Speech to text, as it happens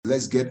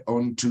let's get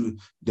on to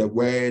the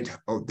word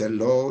of the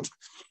Lord.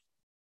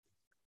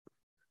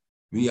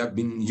 We have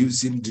been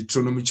using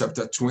Deuteronomy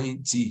chapter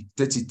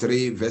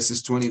 33,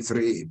 verses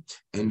 23.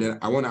 And then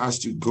I want to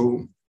ask you to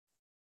go.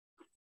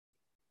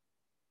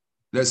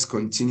 Let's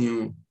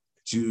continue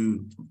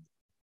to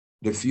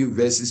the few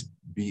verses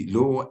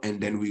below,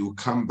 and then we will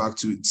come back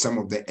to some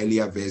of the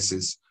earlier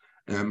verses.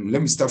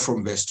 Let me start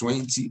from verse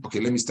 20. Okay,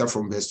 let me start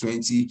from verse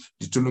 20,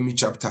 Deuteronomy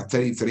chapter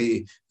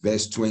 33,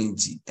 verse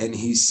 20. And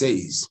he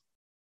says,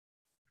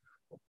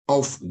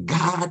 of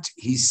God,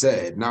 he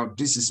said, now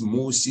this is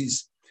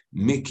Moses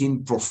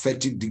making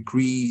prophetic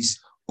decrees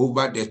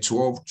over the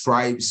 12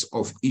 tribes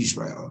of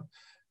Israel.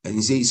 And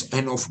he says,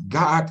 and of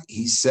God,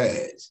 he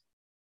says,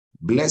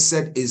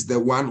 blessed is the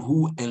one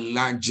who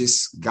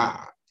enlarges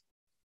God.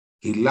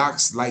 He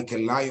lacks like a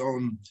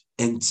lion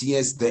and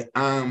tears the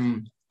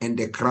arm and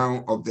the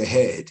crown of the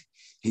head.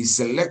 He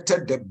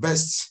selected the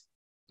best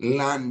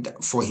land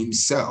for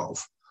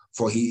himself,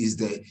 for he is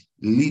the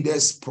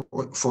leader's,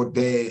 for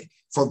there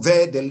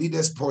the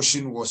leader's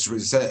portion was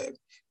reserved.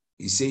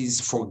 He says,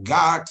 for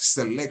God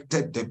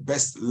selected the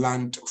best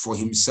land for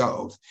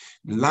himself.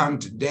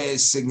 Land there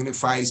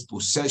signifies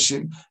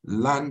possession.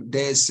 Land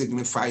there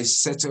signifies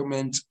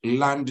settlement.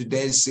 Land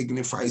there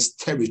signifies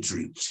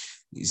territory.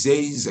 He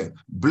says,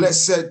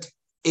 blessed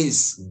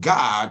is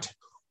God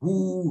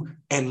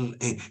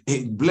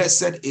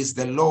blessed is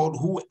the Lord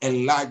who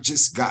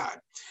enlarges God.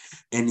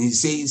 And he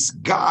says,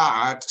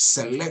 God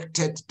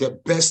selected the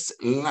best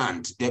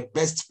land, the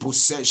best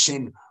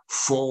possession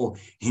for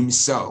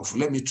himself.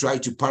 Let me try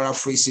to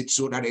paraphrase it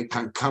so that it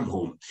can come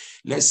home.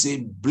 Let's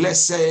say,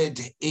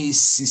 blessed is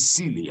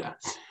Cecilia.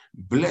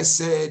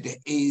 Blessed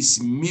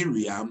is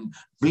Miriam.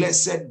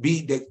 Blessed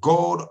be the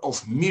God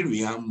of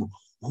Miriam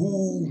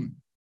who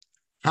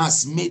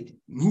has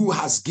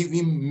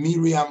given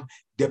Miriam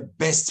the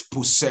best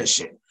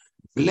possession.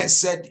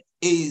 Blessed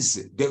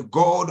is the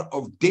God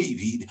of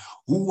David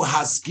who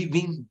has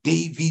given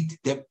David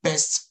the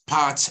best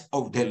part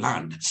of the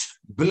land.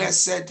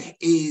 Blessed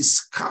is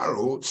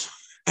Carol,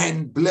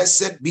 and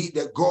blessed be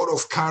the God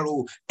of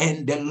Carol,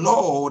 and the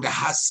Lord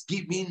has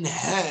given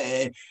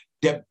her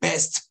the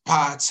best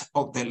part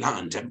of the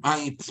land.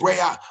 My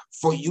prayer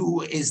for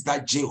you is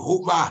that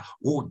Jehovah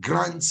will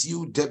grant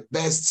you the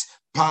best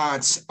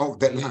parts of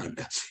the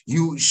land.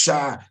 You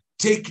shall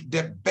take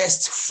the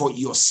best for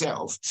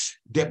yourself,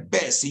 the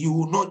best. You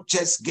will not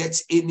just get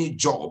any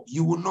job.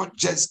 You will not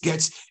just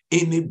get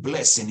any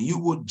blessing. You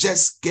will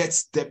just get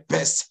the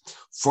best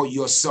for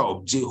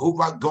yourself.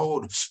 Jehovah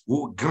God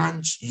will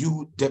grant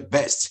you the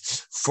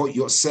best for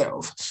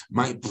yourself.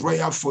 My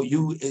prayer for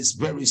you is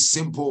very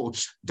simple,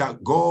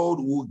 that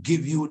God will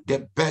give you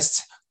the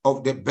best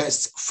of the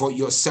best for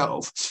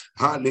yourself.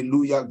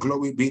 Hallelujah.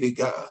 Glory be to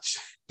God.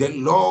 The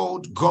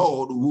Lord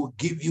God will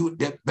give you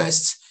the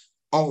best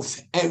of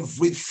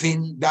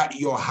everything that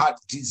your heart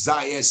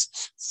desires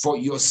for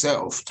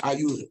yourself. Are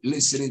you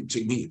listening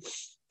to me?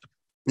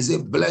 He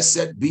said,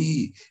 blessed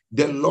be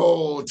the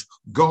Lord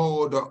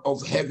God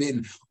of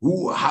heaven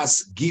who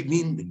has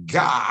given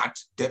God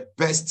the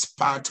best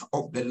part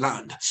of the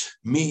land.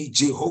 May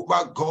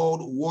Jehovah God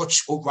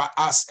watch over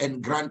us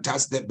and grant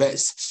us the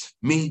best.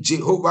 May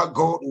Jehovah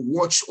God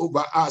watch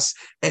over us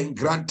and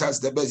grant us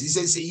the best. He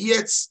says,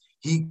 yet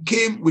he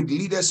came with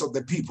leaders of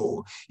the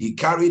people. He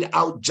carried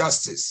out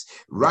justice,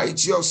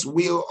 righteous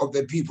will of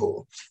the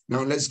people.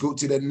 Now let's go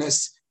to the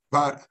next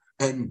part.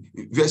 And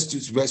verse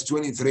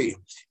 23,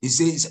 he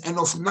says, and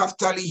of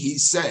Naphtali he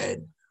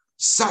said,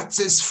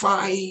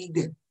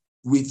 satisfied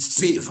with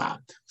favor,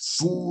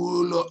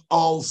 full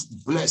of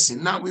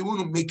blessing. Now we want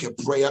to make a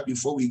prayer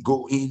before we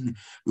go in.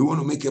 We want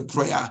to make a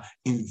prayer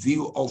in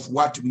view of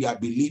what we are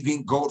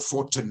believing God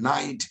for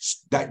tonight,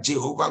 that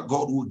Jehovah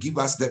God will give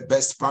us the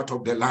best part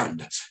of the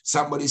land.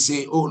 Somebody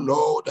say, oh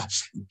Lord,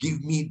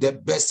 give me the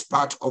best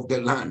part of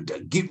the land.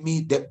 Give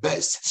me the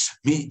best.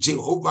 May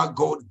Jehovah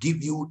God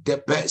give you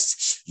the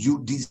best.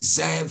 You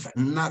deserve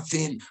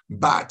nothing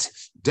but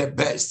the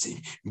best.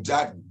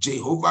 That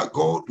Jehovah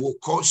God will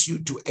cause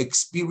you to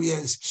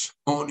experience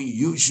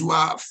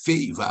unusual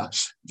favor.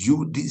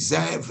 You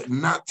deserve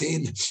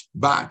nothing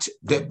but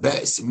the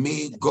best.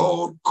 May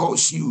God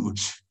cause you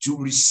to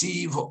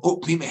receive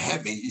open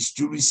heavens,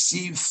 to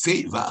receive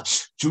favor,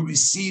 to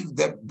receive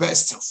the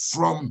best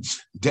from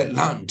the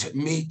land.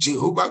 May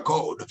Jehovah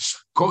God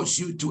cause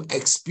you to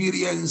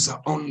experience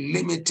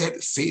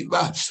unlimited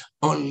favor,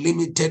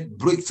 unlimited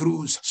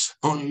breakthroughs,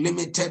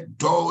 unlimited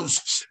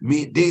doors.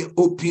 May they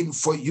open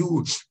for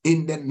you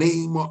in the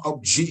name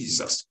of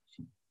Jesus.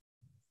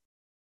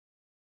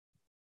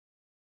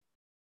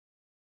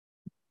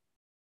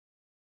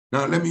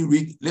 Now let me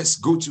read. Let's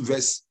go to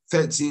verse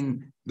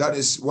 13. That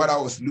is what I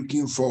was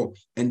looking for.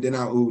 And then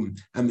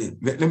let me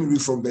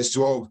read from verse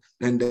 12,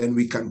 and then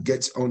we can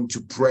get on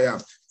to prayer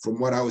from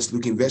what I was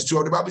looking. Verse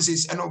 12, the Bible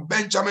says, and of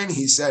Benjamin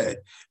he said,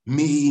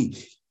 may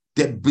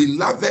the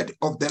beloved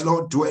of the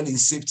Lord dwell in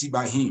safety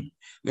by him.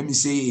 Let me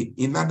say,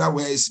 in other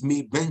words,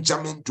 may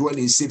Benjamin dwell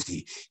in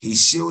safety. He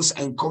shields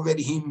and covered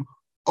him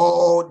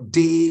all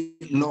day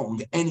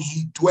long, and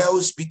he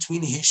dwells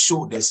between his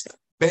shoulders.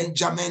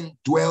 Benjamin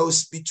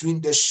dwells between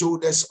the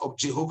shoulders of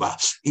Jehovah.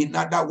 In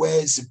other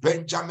words,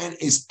 Benjamin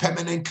is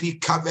permanently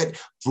covered,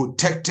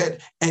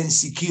 protected, and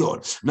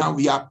secured. Now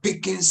we are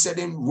picking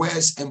certain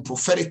words and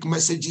prophetic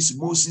messages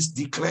Moses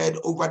declared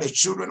over the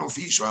children of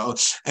Israel,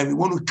 and we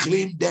want to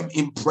claim them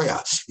in prayer.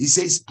 He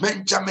says,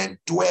 Benjamin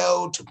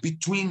dwelled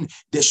between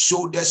the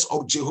shoulders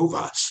of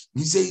Jehovah.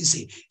 He says,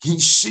 he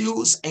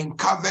shields and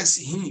covers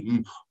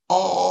him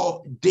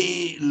all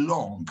day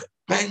long.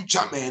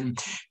 Benjamin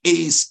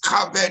is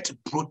covered,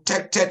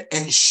 protected,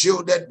 and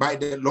shielded by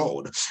the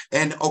Lord.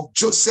 And of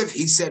Joseph,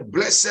 he said,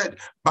 blessed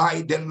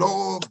by the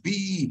Lord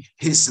be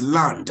his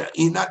land.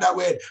 In other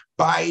words,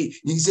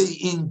 he said,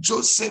 in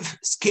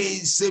Joseph's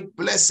case,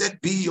 blessed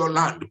be your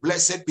land,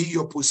 blessed be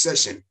your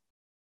possession.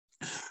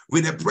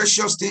 With the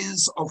precious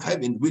things of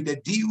heaven, with the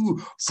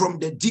dew from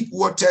the deep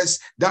waters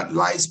that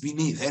lies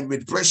beneath, and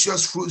with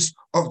precious fruits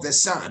of the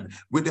sun,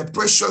 with the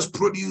precious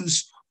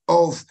produce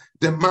of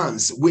the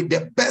months, with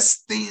the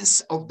best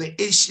things of the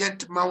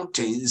ancient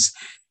mountains,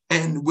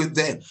 and with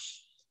the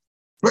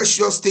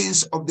precious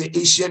things of the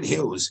ancient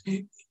hills,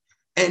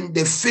 and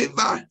the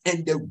favor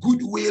and the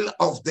goodwill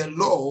of the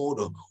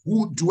Lord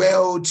who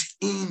dwelled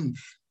in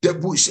the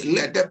bush.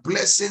 Let the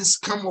blessings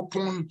come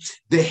upon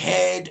the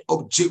head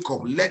of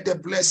Jacob. Let the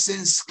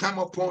blessings come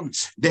upon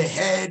the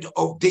head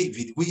of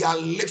David. We are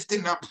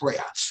lifting up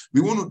prayer. We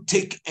want to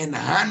take and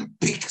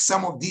handpick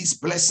some of these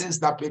blessings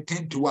that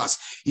pertain to us.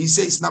 He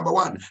says, number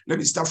one, let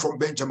me start from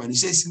Benjamin. He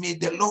says, may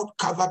the Lord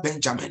cover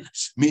Benjamin.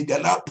 May the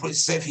Lord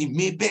preserve him.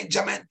 May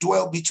Benjamin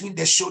dwell between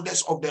the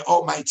shoulders of the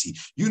Almighty.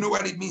 You know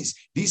what it means?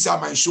 These are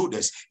my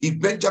shoulders. If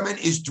Benjamin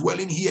is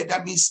dwelling here,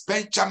 that means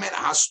Benjamin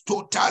has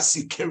total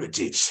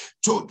security,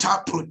 total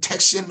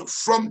protection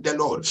from the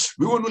Lord.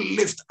 We want to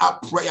lift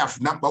up prayer,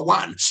 number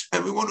one,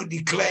 and we want to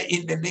declare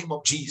in the name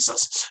of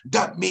Jesus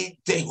that may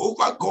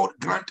Jehovah God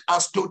grant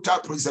us total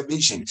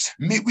preservation.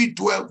 May we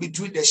dwell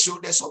between the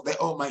shoulders of the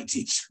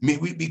Almighty. May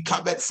we be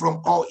covered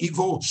from all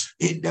evil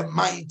in the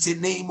mighty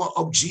name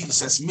of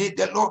Jesus. May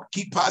the Lord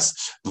keep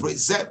us,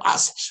 preserve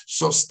us,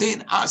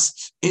 sustain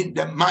us in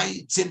the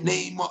mighty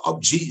name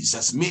of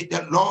Jesus. May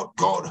the Lord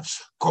God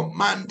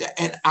command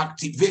and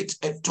activate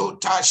a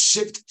total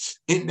shift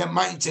in the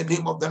mighty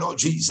name of the Lord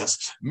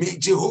Jesus. May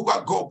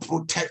Jehovah God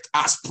protect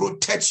us,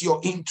 protect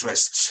your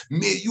interests.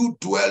 May you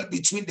dwell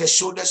between the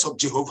shoulders of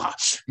Jehovah.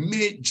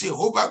 May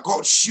Jehovah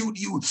God shield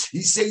you.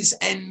 He says,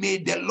 and may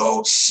the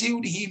Lord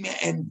shield him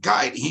and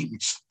guide him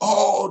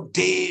all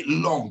day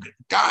long.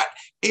 That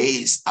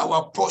is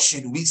our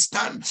portion. We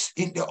stand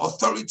in the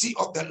authority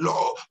of the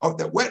law, of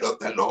the word of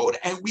the Lord,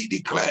 and we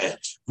declare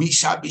we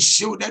shall be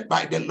shielded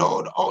by the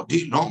Lord all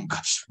day long.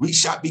 We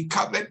shall be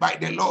covered by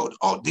the Lord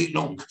all day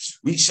long.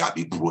 We shall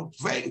be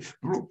protected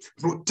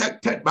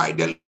by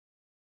the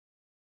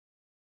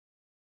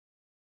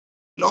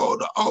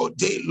Lord all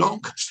day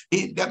long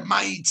in the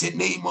mighty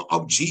name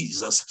of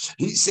Jesus.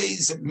 He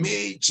says,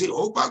 may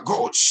Jehovah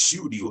God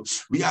shield you.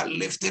 We are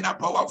lifting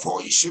up our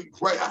voice in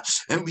prayer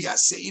and we are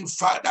saying,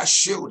 Father,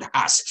 shield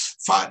us.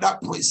 Father,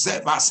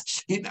 preserve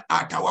us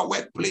at our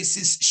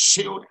workplaces.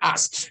 Shield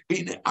us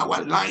in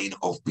our line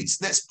of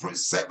business.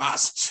 Preserve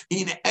us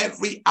in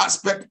every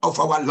aspect of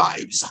our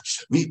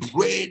lives. We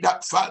pray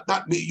that,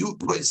 Father, may you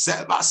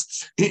preserve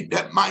us in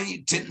the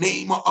mighty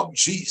name of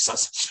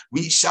Jesus.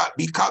 We shall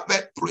be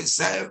covered,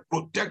 preserved,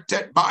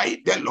 protected by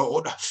the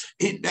Lord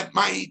in the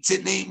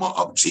mighty name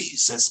of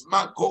Jesus.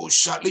 Mako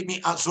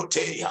Shalimi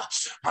Azotea,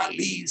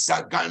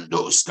 Aliza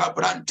Gandos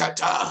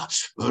Cabrantata,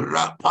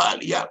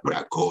 Rapalia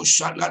Braco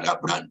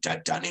Shalala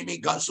Brantatanimi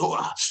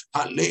Gazoa,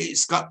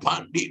 Aleska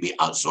Pandibi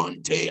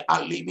Azonte,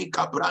 Alimi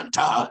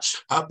Cabranta,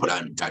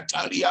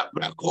 Abrantatalia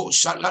Braco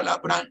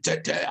Shalala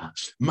Brantatea,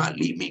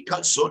 Malimi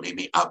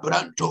Casonimi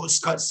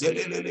Abrantos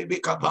Cazelele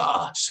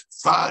Bicaba.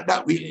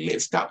 Father, we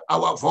lift up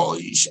our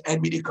voice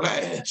and we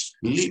declare,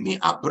 Limi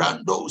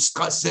Abrandos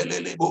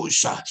Kaselele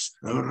Bosha,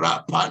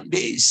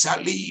 Rapande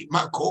Sali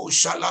Mako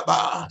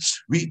Shalaba.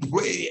 We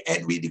pray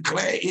and we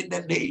declare in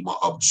the name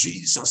of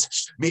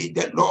Jesus, may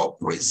the Lord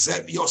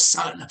preserve your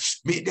son,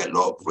 may the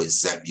Lord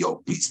preserve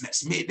your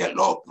business, may the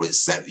Lord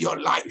preserve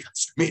your life,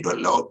 may the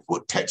Lord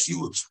protect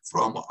you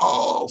from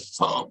all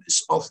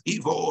forms of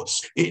evil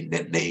in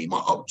the name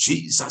of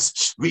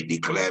Jesus. We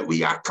declare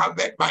we are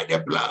covered by the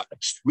blood,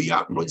 we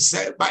are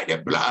preserved by the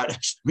blood.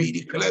 We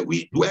declare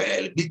we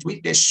dwell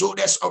between the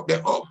shoulders of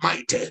the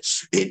Almighty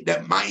in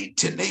the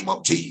mighty name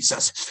of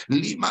Jesus.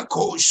 Lima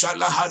kosha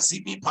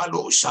lahazimi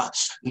palosha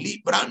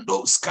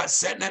librandos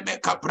kaseneme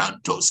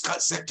kabrantos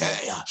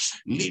kasetea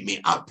limi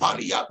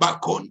apalia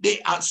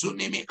bakonde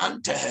azunimi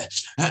ante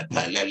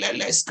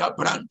peleleles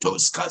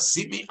kabrantos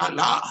kasimi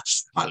ala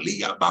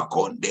alia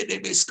bakonde de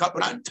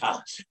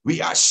beskabranta.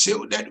 We are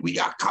shielded, we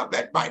are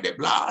covered by the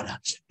blood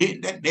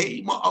in the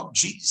name of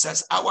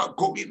Jesus. Our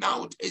going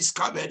out is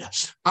covered,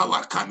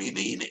 our coming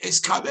in is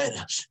covered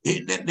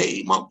in the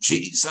name of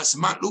Jesus.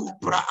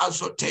 Malupra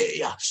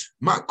azotea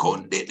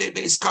makonde de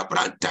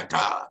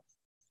beskabrantata.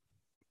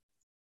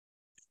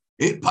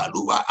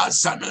 Ipalua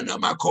Azanana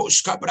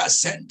Makoshka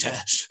Brasente,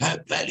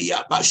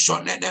 Belia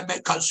Bashonene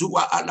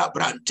Mekazua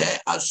Alabrante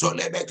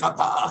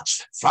Azolebekaba.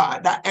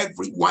 Father,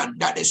 everyone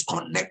that is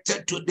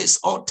connected to this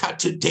altar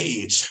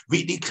today,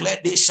 we declare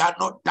they shall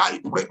not die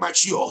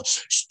premature.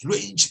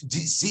 Strange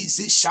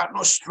diseases shall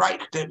not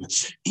strike them.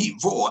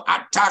 Evil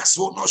attacks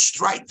will not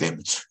strike them.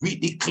 We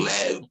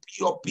declare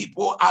your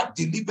people are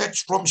delivered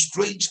from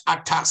strange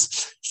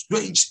attacks,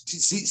 strange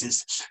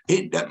diseases.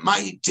 In the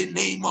mighty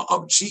name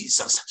of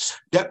Jesus,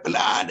 the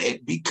blood,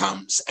 it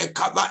becomes a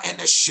cover and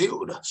a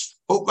shield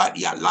over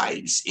their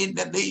lives in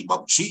the name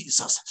of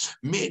Jesus.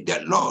 May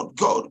the Lord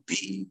God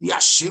be their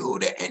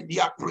shield and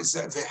their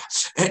preserver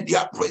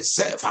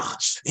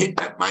in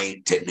the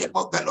mighty name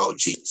of the Lord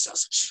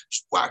Jesus.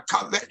 You are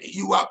covered,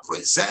 you are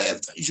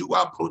preserved, you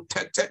are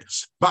protected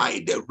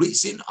by the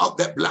reason of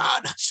the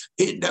blood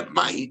in the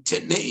mighty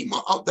name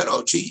of the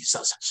Lord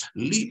Jesus.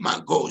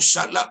 Lima go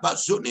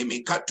shalabazuni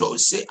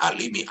mikatose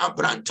alimi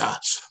abranta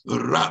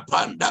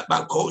rapanda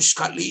bakosh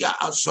kalia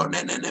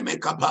azonene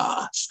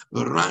mekaba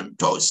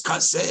rantos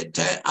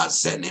kasete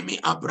azenemi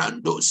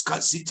abrandos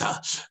kasita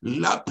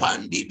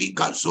lapandi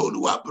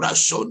bikazolu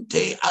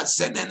abrashonte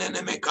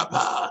azenene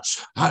mekaba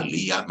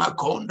alia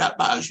makonda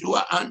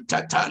bajua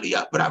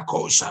antatalia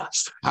brakosha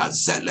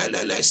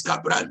azeleleles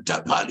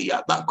kabranta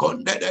palia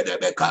bakonde de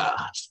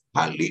beka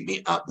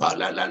Halimi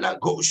apala la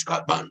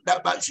goshka banda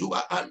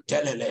bajua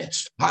antelele.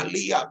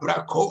 Halia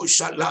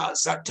brakosha la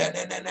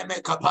zatenene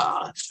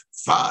mekapa.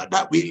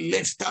 Father, we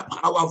lift up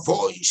our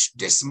voice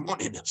this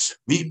morning.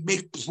 We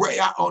make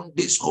prayer on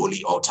this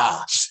holy altar.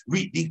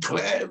 We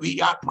declare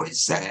we are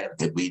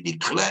preserved. We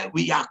declare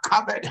we are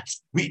covered.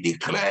 We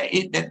declare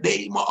in the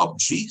name of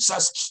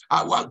Jesus,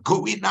 our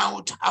going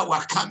out,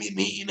 our coming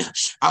in,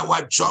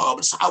 our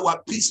jobs,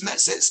 our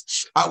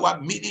businesses, our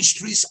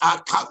ministries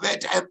are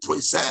covered and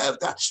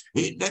preserved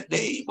in the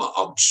name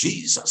of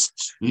Jesus.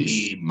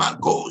 Lima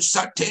go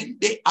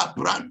satende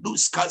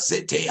abrandus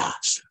kazetea.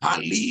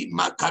 Ali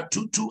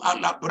makatutu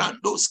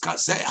alabrandos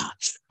kazea.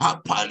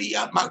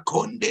 Apalia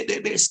makonde de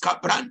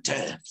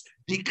bescabrante.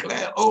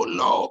 Declare, oh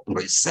Lord,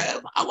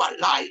 preserve our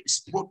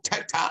lives,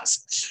 protect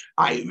us.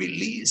 I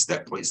release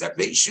the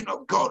preservation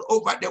of God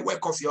over the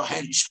work of your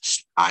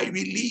hands. I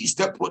release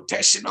the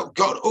protection of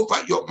God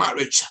over your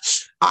marriage.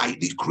 I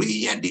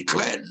decree and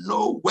declare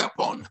no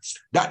weapon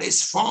that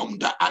is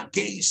formed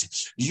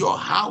against your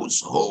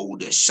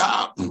household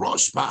shall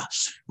prosper.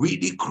 We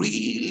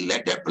decree,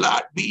 let the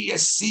blood be a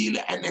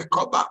seal and a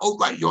cover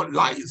over your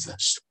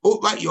life,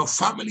 over your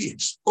family,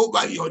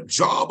 over your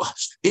job.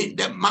 In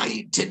the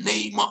mighty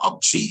name of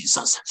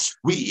Jesus,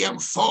 we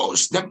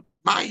enforce the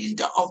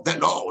mind of the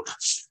Lord.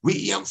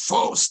 We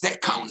enforce the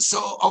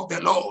counsel of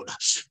the Lord.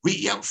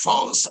 We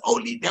enforce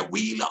only the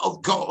will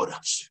of God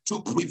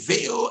to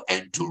prevail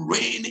and to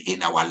reign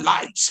in our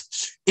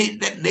lives. In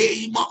the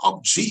name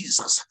of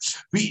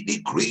Jesus, we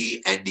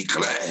decree and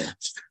declare,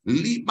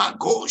 Lima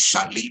go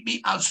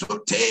shalimi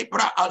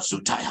azotebra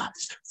azutaya.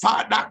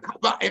 Father,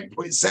 cover and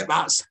preserve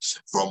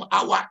us from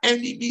our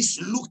enemies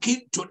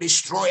looking to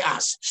destroy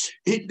us.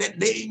 In the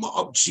name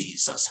of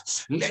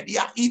Jesus, let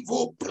their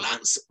evil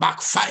plans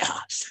backfire.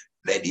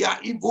 Let their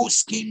evil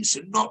schemes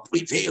not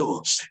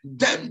prevail.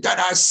 Them that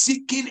are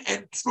seeking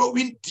and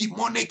throwing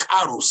demonic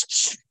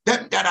arrows,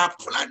 them that are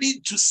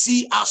planning to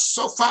see us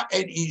suffer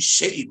and in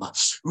shame,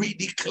 we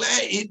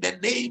declare in the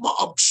name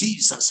of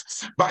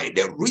Jesus, by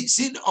the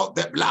reason of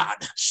the blood,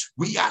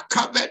 we are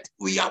covered,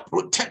 we are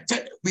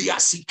protected, we are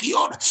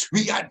secured,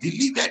 we are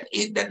delivered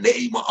in the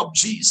name of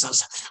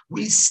Jesus.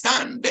 We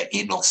stand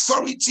in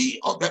authority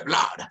of the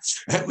blood,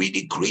 and we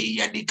decree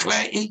and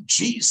declare in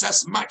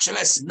Jesus'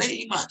 matchless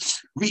name,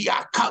 we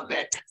are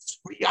covered,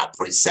 we are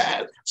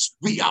preserved,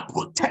 we are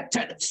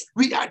protected,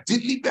 we are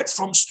delivered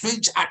from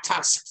strange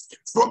attacks,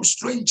 from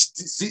strange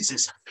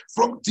diseases,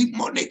 from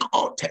demonic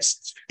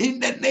altars. In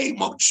the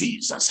name of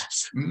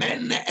Jesus,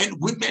 men and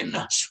women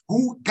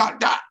who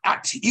gather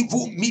at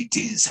evil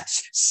meetings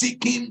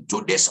seeking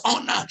to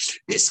dishonor,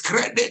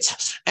 discredit,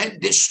 and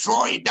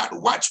destroy that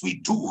what we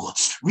do,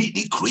 we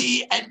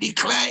decree and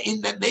declare in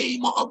the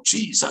name of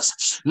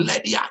Jesus,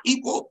 let their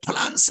evil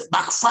plans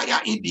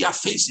backfire in their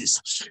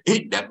faces.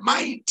 In the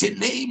mighty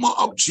name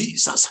of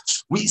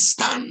Jesus, we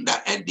stand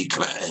and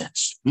declare,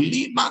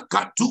 Lima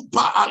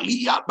Katupa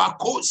Alia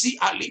Bakosi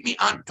Alimi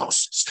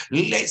Antos,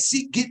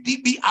 Lesi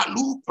Gidibi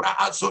Alupra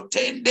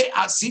Azotende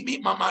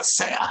Asimi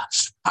Mamasea,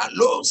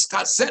 Alos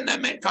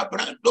Kazeneme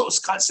Kabrandos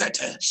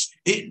Kazete.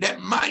 In the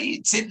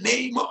mighty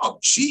name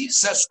of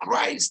Jesus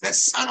Christ, the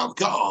Son of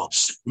God,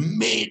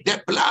 may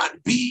the blood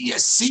be a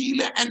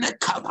seal and a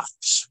cover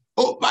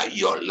over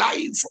your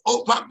life,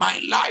 over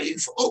my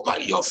life, over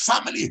your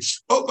family,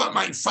 over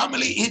my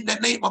family, in the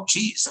name of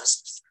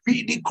Jesus.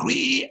 We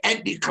decree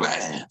and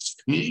declare,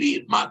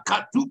 Lima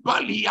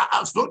Katupalia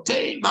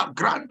Azote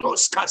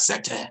Magrandos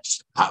Casete,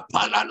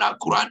 Apalala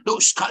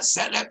Grandos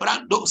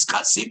Cacelebrandos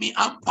Casimi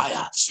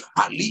Empire,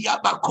 Alia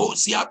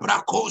Bacosia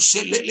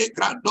Bracoshe Lele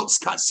Grandos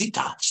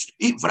Casita,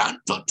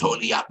 Ivranto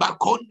Tolia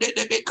Baconde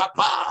de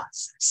Becapa.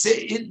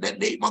 Say in the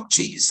name of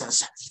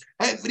Jesus,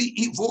 every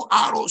evil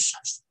arrows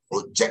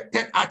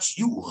projected at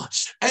you,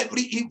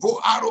 every evil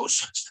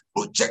arrows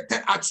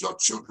projected at your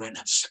children,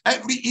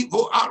 every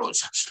evil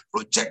arrows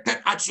projected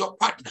at your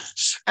partner,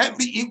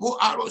 every evil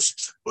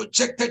arrows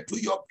projected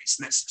to your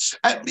business,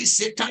 every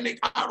satanic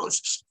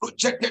arrows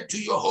projected to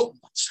your home,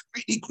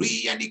 we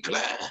decree and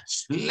declare,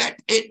 let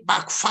it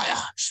backfire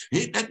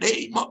in the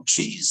name of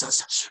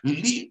Jesus.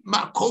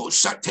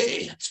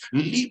 Limakosate,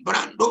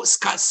 Librandos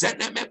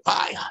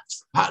Kasenemepaya,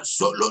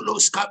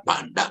 Asololos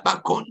Kapanda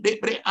Bakonde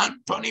Bre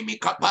Antoni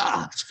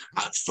Mikapa,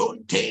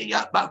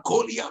 Asonteya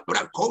Bakolia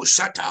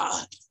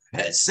Brakosata,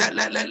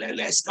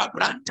 Ezeleleles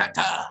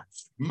Kabrantata,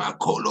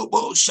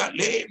 Makolobo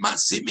Shale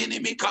Masimini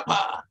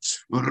Mikapa,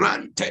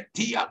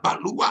 Rantetia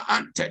Balua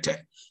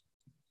Antete.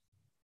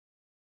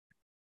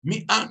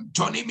 Mi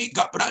Antoni mi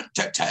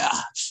Gabranta,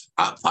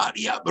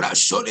 Aparia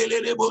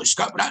Brasholelebos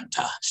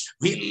Gabranta.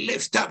 We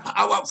lift up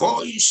our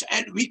voice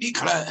and we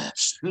declare,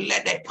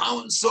 let the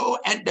counsel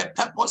and the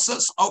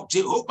purposes of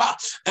Jehovah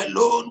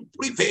alone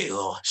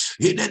prevail.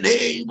 In the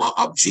name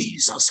of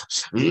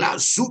Jesus. La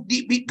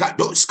Sudi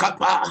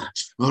Bigadoskapa,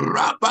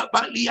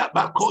 Rababalia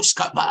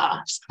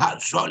Bakoskapa,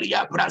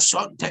 Azolia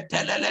Brasonte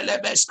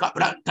Telelebes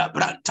Gabranta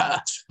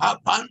Branta,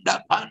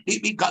 Apanda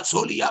Pandi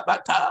Bigazolia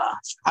Bata,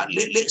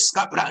 Aleles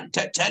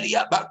Gabranta.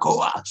 Telia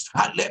Bakoa,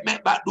 Aleme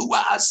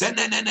Badua,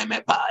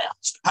 Asenenemepaya,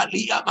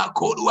 Alia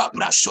Makodua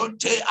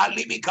Brashonte,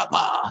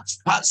 Alimikapa,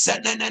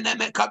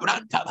 Aseneneme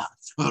Cabranta,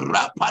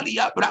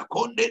 Rapalia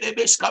Braconde de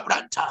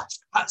Bescabranta,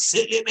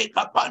 Aseleme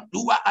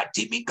Capandua,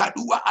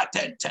 Atimicadua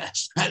Atente,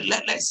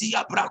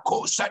 Lelesia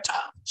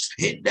Bracosata.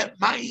 In the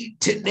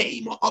mighty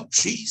name of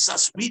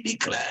Jesus, we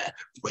declare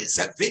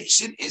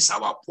preservation is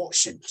our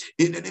portion.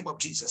 In the name of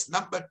Jesus.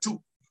 Number 2.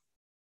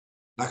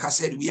 Like I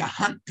said, we are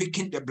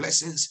handpicking the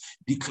blessings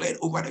declared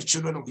over the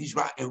children of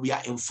Israel, and we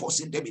are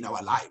enforcing them in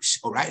our lives.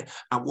 All right.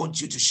 I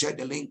want you to share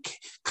the link.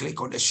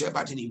 Click on the share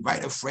button,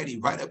 invite a friend,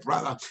 invite a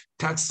brother,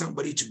 tag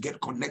somebody to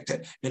get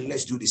connected, and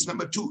let's do this.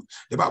 Number 2,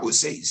 the Bible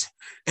says,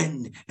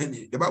 and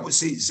the Bible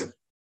says,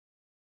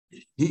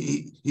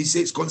 he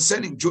says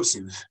concerning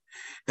Joseph,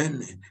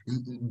 and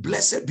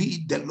blessed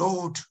be the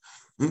Lord,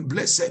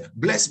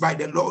 blessed by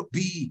the Lord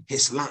be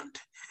his land,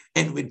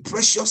 and with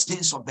precious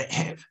things of the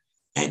earth,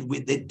 and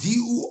with the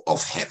dew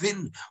of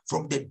heaven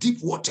from the deep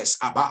waters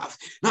above.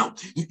 Now,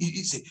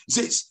 he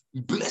says,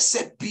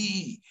 blessed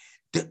be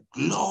the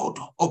Lord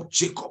of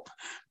Jacob.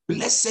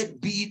 Blessed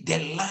be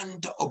the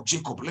land of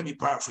Jacob. Let me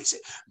paraphrase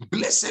it.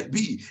 Blessed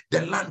be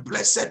the land.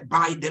 Blessed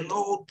by the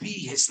Lord be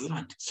his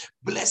land.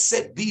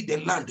 Blessed be the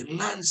land.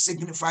 Land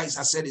signifies,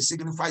 I said, it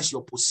signifies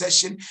your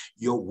possession,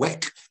 your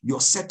work,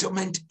 your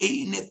settlement,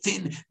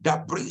 anything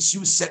that brings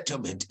you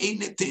settlement,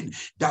 anything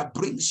that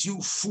brings you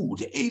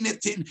food,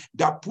 anything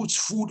that puts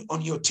food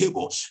on your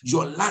table.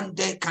 Your land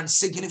there can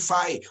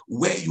signify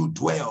where you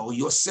dwell,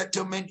 your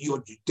settlement,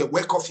 the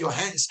work of your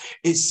hands.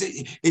 It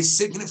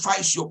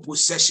signifies your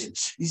possession.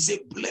 He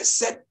said,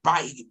 blessed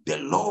by the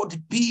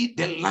Lord be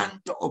the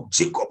land of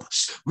Jacob.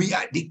 We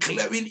are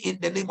declaring in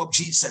the name of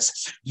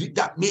Jesus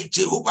that may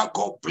Jehovah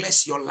God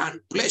bless your land,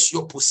 bless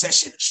your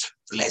possession,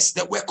 bless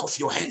the work of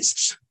your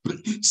hands.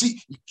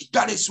 See,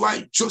 that is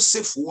why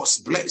Joseph was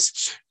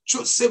blessed.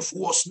 Joseph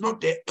was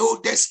not the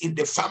eldest in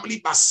the family,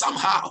 but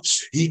somehow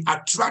he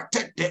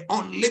attracted the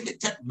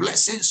unlimited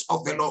blessings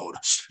of the Lord.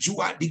 You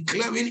are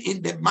declaring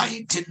in the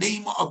mighty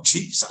name of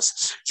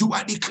Jesus. You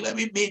are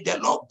declaring, may the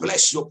Lord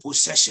bless your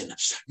possession.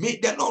 May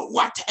the Lord,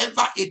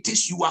 whatever it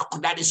is you are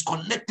that is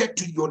connected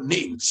to your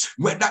name,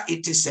 whether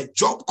it is a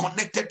job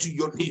connected to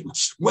your name,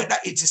 whether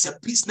it is a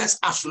business,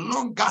 as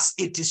long as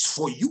it is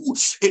for you,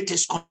 it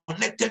is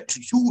connected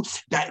to you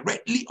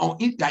directly or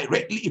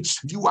indirectly,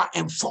 you are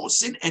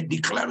enforcing and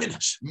declaring,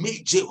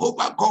 may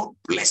Jehovah God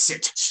bless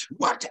it.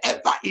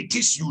 Whatever it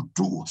is you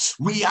do,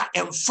 we are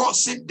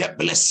enforcing the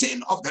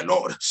blessing of the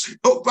Lord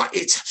over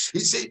it. He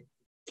said,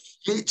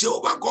 may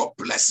Jehovah God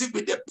bless it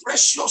with the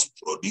precious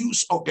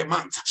produce of the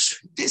month.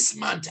 This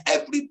month,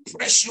 every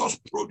precious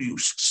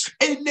produce,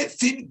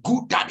 anything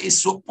good that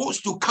is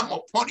supposed to come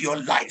upon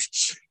your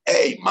life.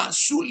 Hey,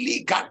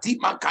 Masuli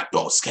Gatima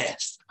Kadoske,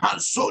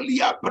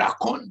 Ansolia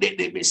Braconde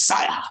de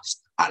Messiah.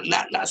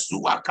 Alala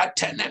suaka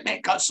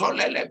tenemeka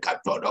solele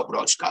katodo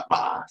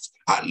broskapa.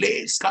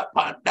 Aleska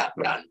panda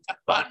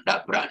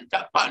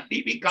branda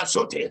pandi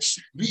bikasote.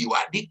 You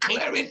are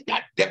declaring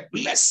that the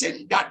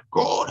blessing that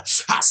God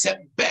has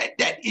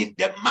embedded in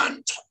the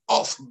month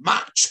of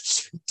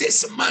March,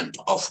 this month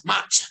of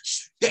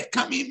March, the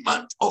coming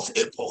month of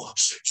April,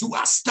 you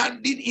are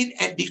standing in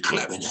and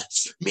declaring,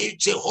 may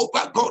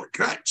Jehovah God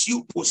grant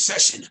you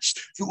possession.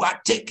 You are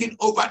taking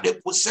over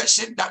the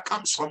possession that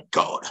comes from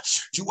God.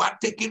 You are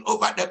taking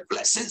over the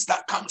blessings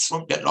that comes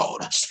from the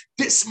Lord.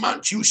 This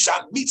month you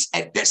shall meet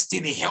a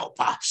destiny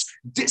helper.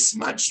 This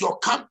month your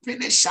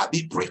company shall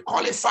be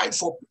pre-qualified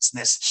for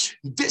business.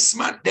 This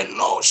month the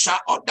Lord shall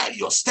order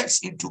your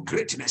steps into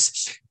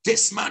greatness.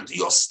 This month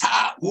your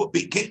star will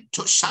begin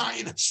to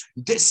shine.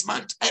 This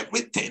month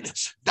everything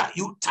that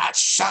you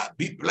touch shall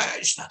be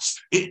blessed.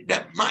 In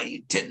the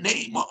mighty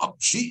name of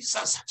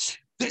Jesus.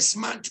 This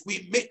month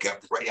we make a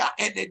prayer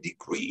and a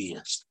decree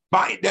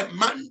by the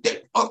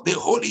mandate of the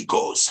Holy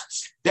Ghost,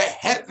 the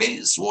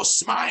heavens will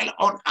smile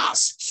on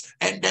us,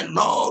 and the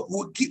Lord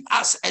will give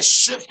us a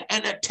shift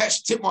and a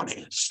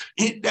testimony.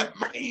 In the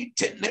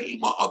mighty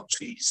name of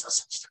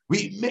Jesus,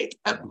 we make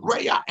a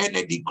prayer and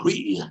a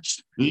decree.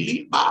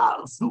 Liba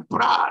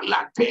supra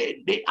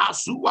latende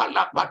asua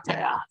la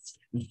patea.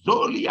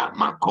 Zolia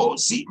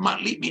makosi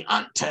malimi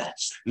ante.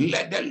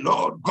 Let the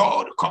Lord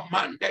God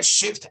command a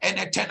shift and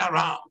a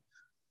turnaround.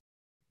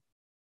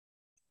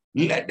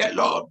 Let the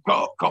Lord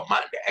God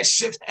command a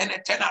shift and a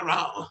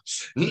turnaround.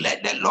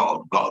 Let the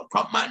Lord God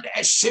command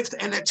a shift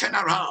and a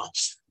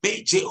turnaround.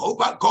 May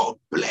Jehovah God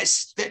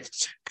bless that.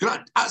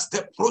 Grant us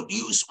the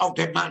produce of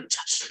the month,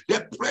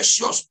 the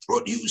precious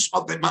produce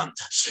of the month,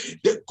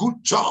 the good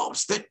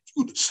jobs, the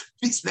good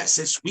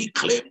businesses. We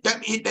claim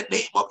them in the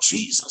name of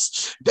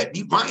Jesus. The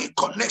divine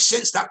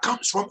connections that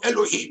comes from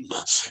Elohim.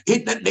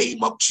 In the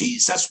name of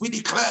Jesus, we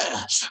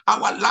declare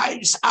our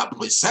lives are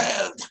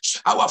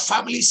preserved, our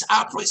families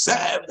are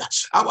preserved,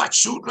 our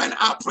children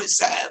are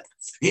preserved.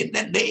 In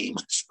the name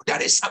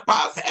that is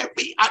above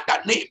every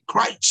other name,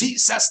 Christ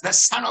Jesus, the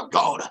Son of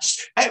God.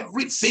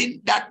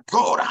 Everything that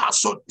God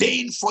has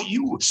ordained for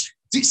you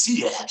this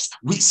year,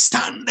 we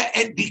stand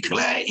and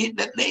declare in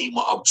the name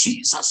of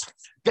Jesus.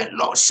 The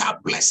Lord shall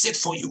bless it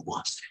for you.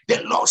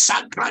 The Lord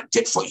shall grant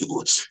it for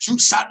you. You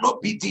shall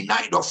not be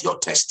denied of your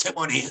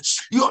testimony.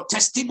 Your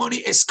testimony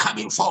is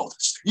coming forth.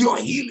 Your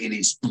healing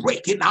is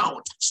breaking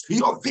out.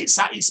 Your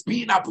visa is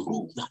being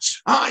approved.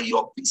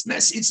 Your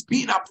business is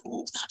being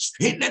approved.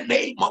 In the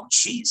name of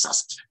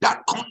Jesus,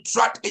 that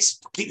contract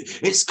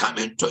is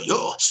coming to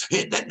you.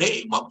 In the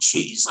name of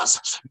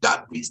Jesus,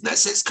 that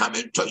business is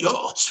coming to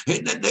you.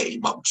 In the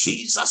name of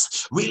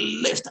Jesus, we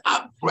lift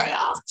up prayer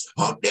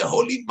on the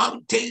holy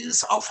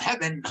mountains of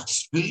heaven.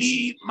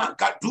 Li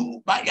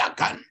magadu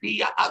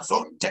bayagandia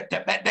azonte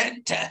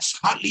tebedente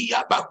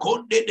alia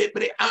bakonde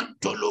debre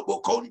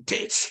antolobo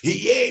conte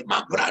ye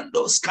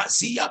magrandos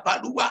kasia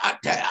balua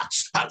atea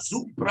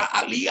azumbra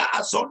alia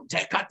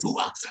azonte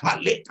katua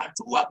ale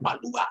katua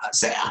palua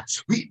azea.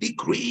 We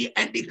decree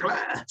and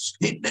declare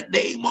in the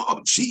name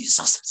of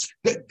Jesus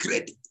the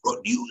great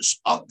produce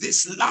of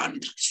this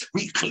land.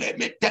 We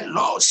claim it. The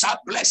Lord shall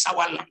bless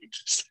our land.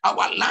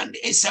 Our land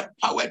is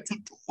empowered to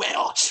do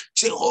well.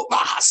 Jehovah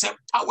has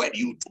empowered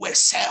you to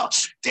excel.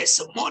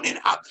 This morning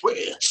I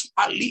pray.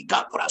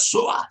 Aliga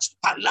Brasoa,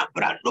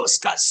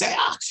 Alabranos Casea,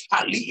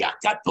 Alia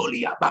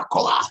Catolia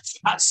Bacoa,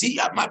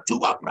 Asia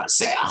Matua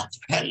Brasea,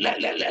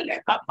 Elelele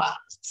Papa,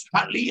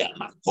 Alia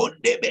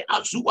Macondebe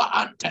Azua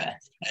Ante,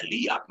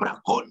 Elia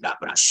Braconda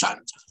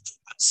Brashanta.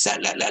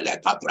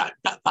 Selele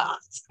kabrantapa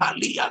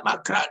alia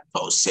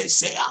makranto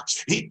sesea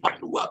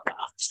ipaluapa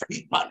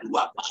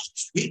ipaluapa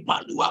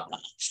ipaluapa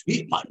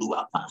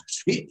ipaluapa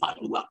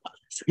ipaluapa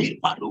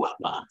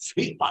ipaluapa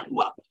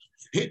ipaluapa.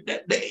 In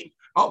the name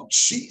of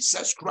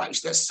Jesus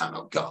Christ, the Son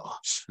of God,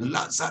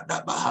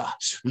 Lazadabaha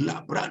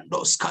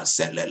Labrandos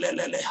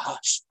Caseleleleha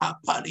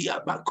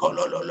Apalia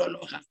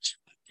Bacolololoha.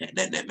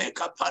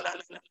 Nenemeka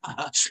palala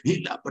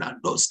ila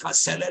brandos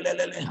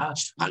kaseleleleha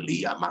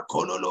alia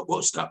makololo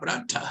boska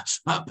branta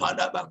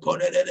apada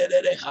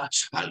bakoleleleha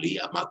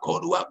alia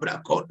makolua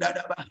brakonda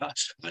dabaha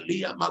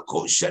alia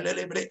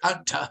makoshelelebre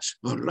anta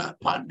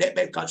rapande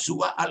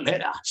bekazua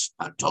alera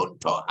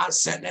atonto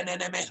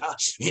asenenemeha.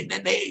 In the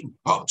name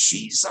of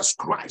Jesus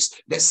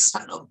Christ, the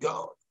Son of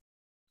God.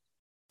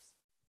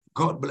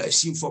 God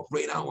bless you for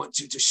praying. I want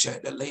you to share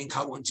the link.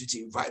 I want you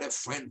to invite a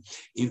friend,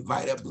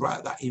 invite a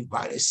brother,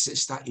 invite a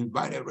sister,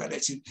 invite a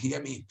relative.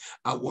 Hear me.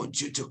 I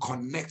want you to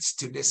connect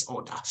to this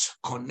altar.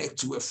 Connect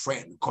to a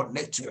friend,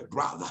 connect to a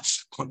brother,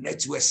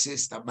 connect to a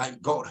sister. My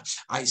God,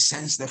 I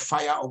sense the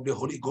fire of the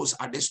Holy Ghost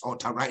at this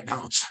altar right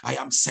now. I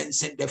am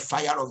sensing the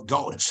fire of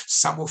God.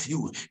 Some of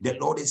you, the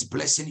Lord is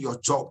blessing your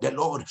job. The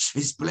Lord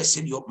is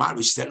blessing your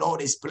marriage. The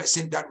Lord is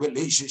blessing that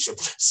relationship.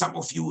 Some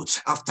of you,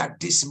 after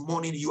this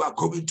morning, you are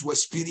going to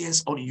experience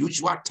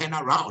unusual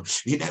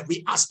turnaround in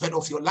every aspect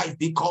of your life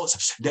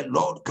because the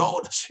Lord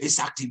God is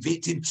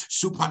activating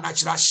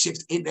supernatural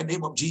shift in the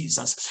name of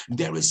Jesus.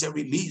 There is a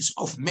release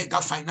of mega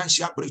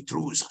financial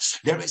breakthroughs.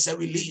 There is a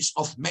release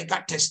of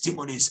mega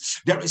testimonies.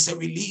 There is a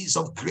release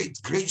of great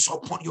grace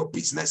upon your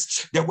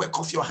business. The work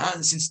of your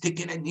hands is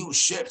taking a new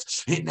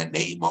shift. In the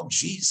name of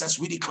Jesus,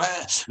 we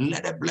declare,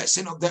 let the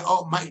blessing of the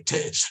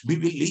Almighty be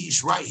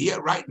released right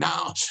here, right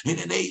now. In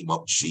the name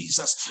of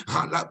Jesus.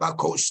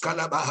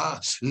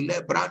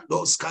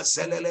 Brandos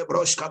Caselele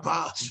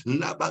Broshkapa,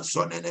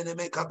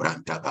 Labasoneneka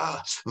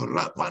Brantaba,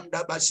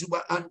 Rapanda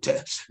Basuba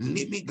Ante,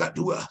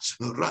 Limigadua,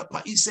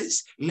 Rapa. He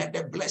says, let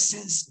the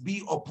blessings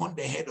be upon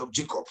the head of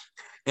Jacob,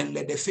 and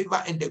let the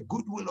favor and the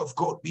goodwill of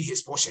God be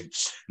his portion.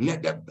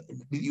 Let the,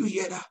 did you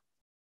hear that?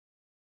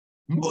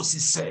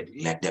 Moses said,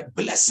 let the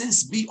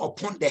blessings be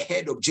upon the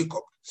head of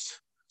Jacob.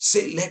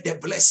 Say, let the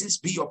blessings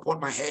be upon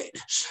my head.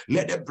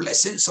 Let the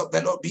blessings of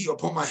the Lord be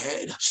upon my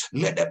head.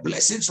 Let the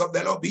blessings of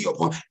the Lord be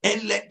upon,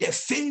 and let the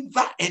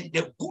favor and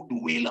the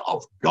goodwill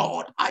of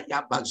God,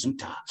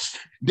 Ayabazuta,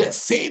 the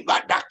favor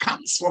that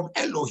comes from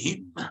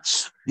Elohim,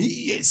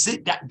 He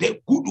said that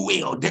the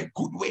goodwill.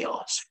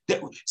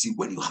 See,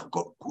 when you have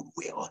got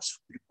goodwill,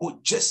 people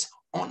just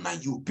honor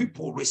you,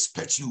 people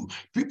respect you,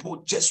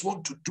 people just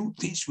want to do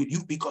things with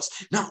you. Because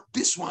now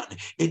this one,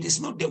 it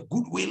is not the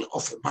goodwill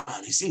of a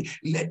man. You see,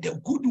 let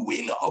the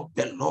goodwill of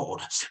the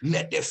Lord,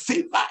 let the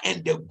favor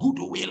and the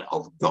goodwill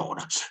of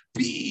God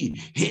be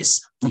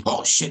his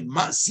portion.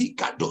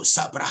 Masika do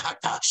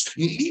sabrahata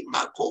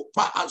lima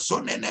kopa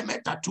azonene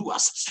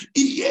metatuas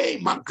iye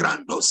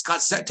magrandos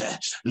kasete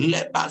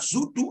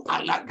lebazudu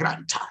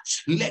alagranta.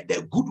 Let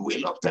the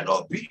goodwill of the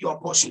Lord be your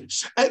portion.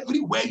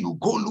 Everywhere you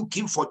go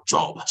looking for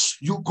job,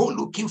 you go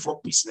looking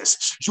for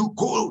business, you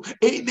go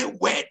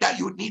anywhere that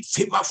you need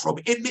favor from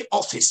any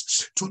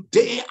office,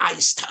 today I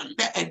stand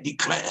there and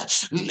declare,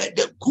 let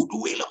the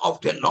goodwill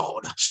of the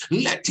Lord,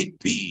 let it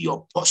be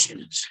your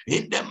portion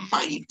in the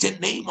mighty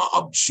name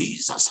of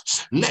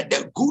Jesus. Let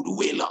the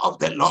goodwill of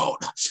the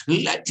Lord,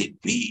 let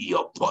it be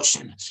your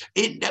portion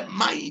in the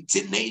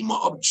mighty name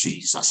of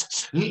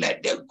Jesus.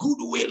 Let the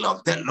goodwill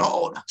of the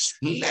Lord,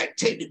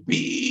 let it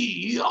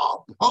be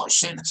your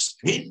portion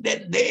in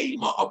the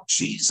name of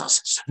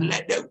Jesus.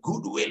 Let the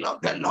goodwill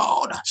of the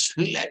Lord,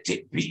 let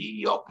it be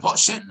your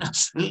portion.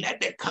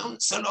 Let the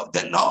counsel of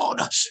the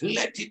Lord,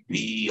 let it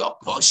be your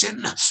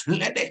portion.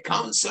 Let the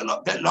counsel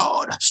of the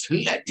Lord,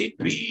 let it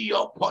be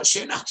your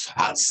portion.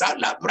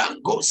 Asala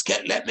brangos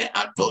keleme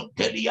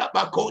atontelia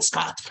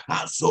bakoska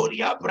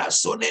azoria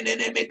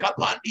brasonene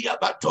mekapandia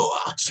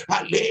batoa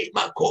ale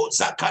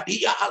makosa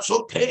kadia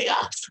azotea.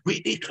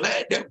 We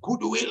declare the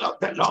goodwill of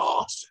the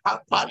Lord.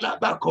 Apala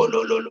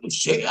bakololo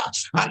shea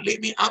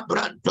alimi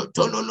abranto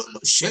tololo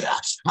shea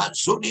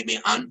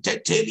azunimi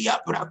antetelia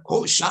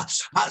brakosha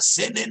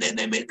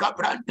asenene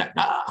mekabranta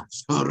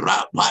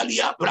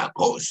rapalia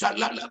brakosha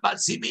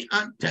lalabazimi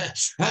ante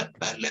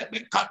epele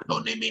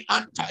mekatonimi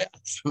ante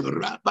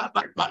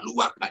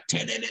rababalua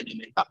katenene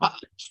mekapa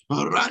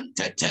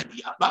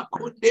rantetelia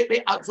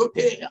bakondebe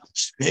azotea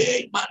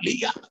hey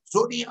malia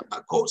zonia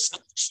bakosa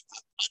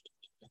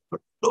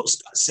los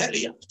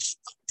caselia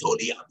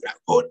tolia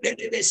braconde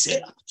de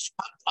besea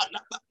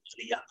apala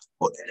balia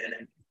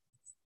kodele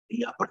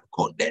ya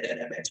braconde de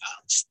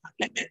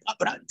meta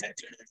brante.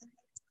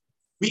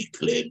 We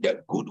claim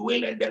the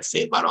goodwill and the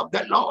favor of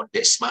the Lord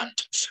this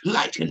month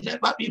like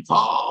never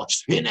before.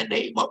 In the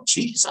name of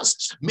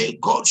Jesus, may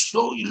God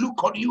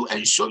look on you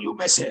and show you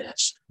mercy.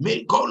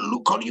 May God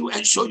look on you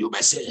and show you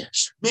mercy.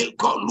 May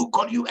God look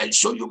on you and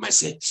show you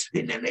mercy.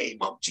 In the name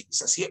of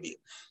Jesus, hear me.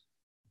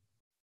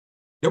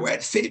 The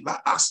word favor,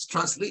 as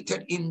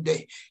translated in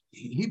the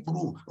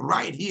Hebrew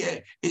right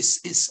here,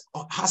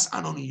 has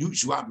an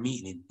unusual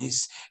meaning.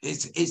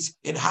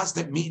 It has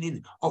the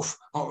meaning of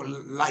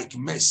like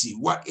mercy.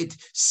 What it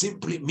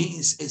simply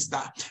means is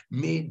that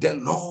may the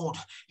Lord,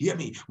 hear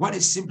me, what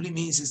it simply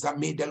means is that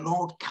may the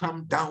Lord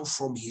come down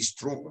from his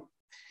throne,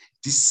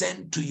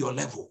 descend to your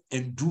level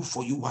and do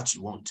for you what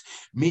you want.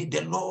 May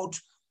the Lord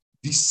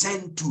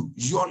descend to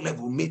your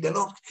level. May the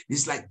Lord,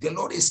 it's like the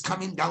Lord is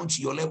coming down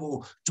to your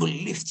level to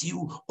lift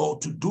you or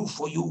to do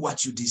for you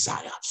what you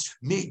desire.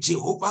 May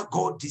Jehovah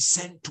God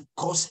descend to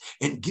cause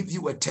and give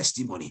you a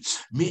testimony.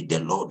 May the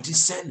Lord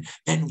descend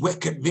and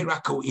work a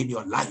miracle in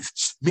your life.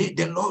 May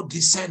the Lord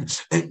descend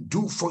and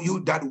do for you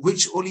that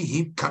which only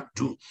him can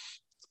do.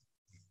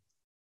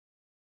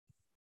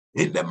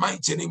 In the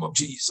mighty name of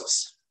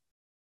Jesus,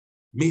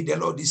 may the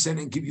Lord descend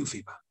and give you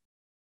favor.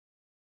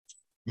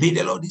 May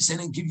the Lord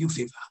descend and give you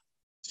favor.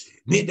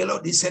 May the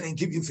Lord descend and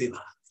give you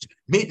favor.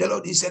 May the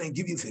Lord descend and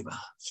give you favor.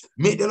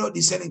 May the Lord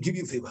descend and give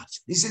you favor.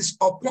 This is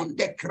upon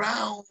the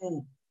crown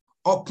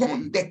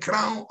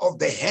of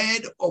the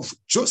head of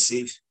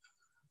Joseph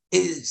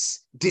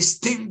is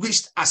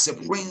distinguished as a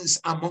prince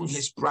among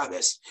his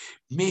brothers.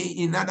 May,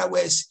 in other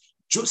words,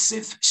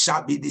 Joseph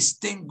shall be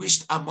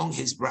distinguished among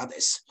his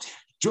brothers.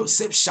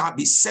 Joseph shall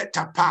be set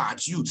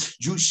apart. You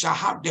shall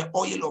have the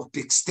oil of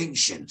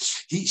distinction.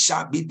 He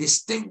shall be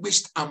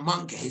distinguished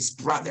among his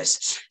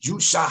brothers. You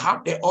shall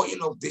have the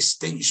oil of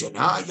distinction.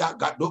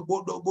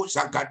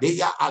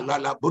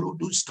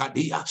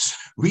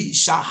 We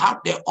shall have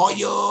the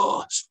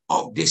oil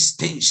of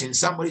distinction.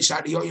 Somebody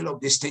shout the oil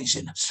of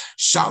distinction.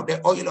 Shout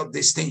the oil of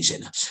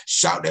distinction.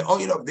 Shout the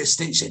oil of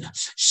distinction.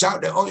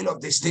 Shout the oil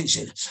of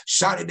distinction.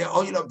 Shout the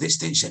oil of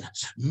distinction.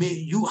 May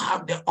you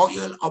have the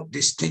oil of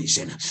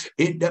distinction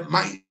in the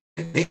mighty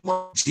name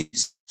of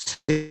Jesus.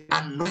 The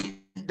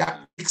anointing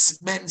that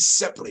makes men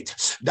separate,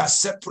 that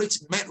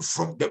separates men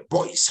from the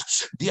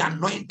boys, the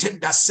anointing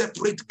that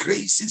separates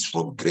graces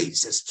from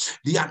graces,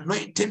 the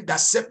anointing that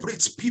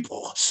separates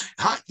people.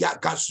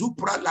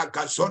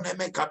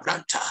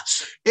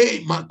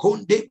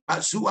 Makonde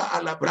azua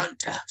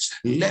alabranta,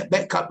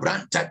 lebeka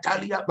branta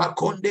talia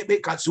bakonde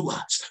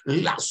bekazua,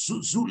 la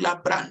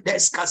suzula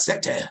brandes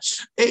casete.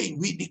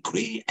 We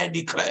decree and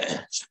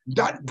declare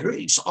that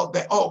grace of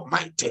the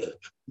Almighty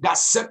that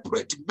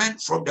separate men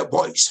from the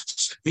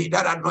boys. May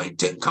that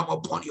anointing come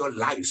upon your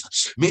life.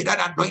 May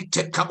that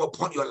anointing come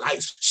upon your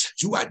life.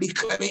 You are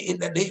declaring in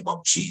the name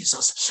of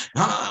Jesus.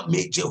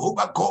 May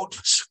Jehovah God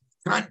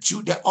grant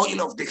you the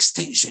oil of the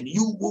extension.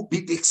 You will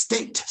be the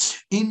extent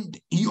in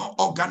your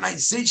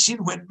organization.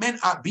 When men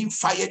are being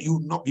fired, you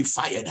will not be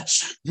fired.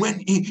 When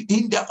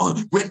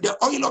the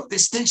oil of the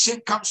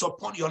extension comes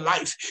upon your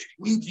life,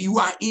 if you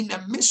are in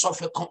the midst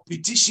of a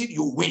competition,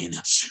 you win.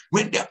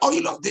 When the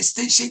oil of the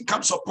extension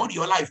comes upon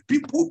your life,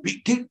 people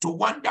begin to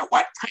wonder,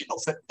 what kind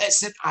of a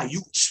person are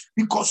you?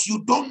 Because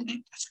you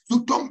don't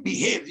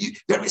behave.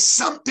 There is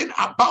something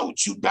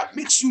about you that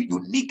makes you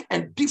unique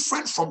and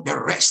different from the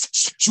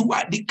rest. You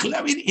are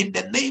declaring in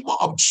the name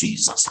of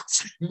Jesus,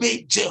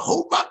 may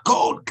Jehovah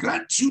God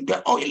grant you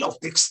the oil of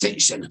the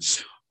extension.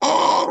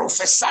 All of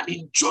a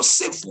sudden,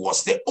 Joseph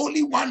was the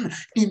only one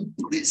in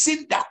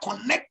prison that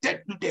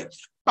connected to the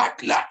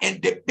butler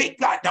and the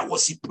baker that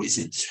was in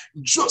prison.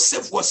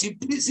 Joseph was in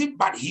prison,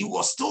 but he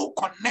was still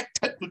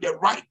connected to the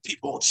right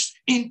people.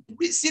 In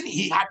prison,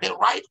 he had the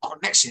right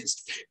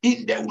connections.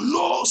 In the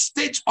low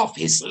stage of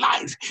his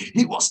life,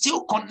 he was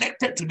still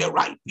connected to the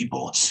right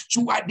people.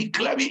 You are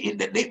declaring in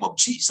the name of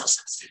Jesus,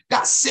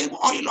 that same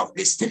oil of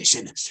the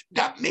extension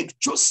that makes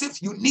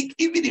Joseph unique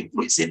even in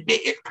prison, may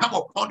it come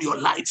upon your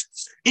life.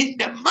 In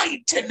the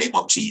mighty name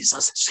of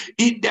Jesus,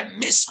 in the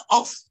midst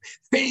of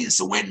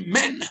things, when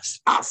men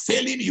are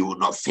failing, you will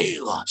not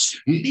fail.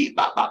 You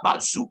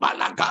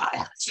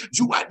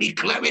are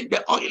declaring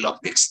the oil of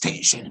the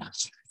extension.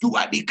 You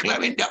are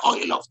declaring the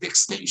oil of the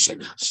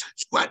extension.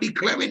 You are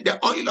declaring the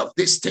oil of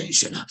the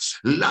extension.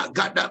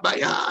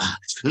 Lagadabaya,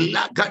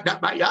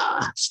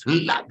 Lagadabaya,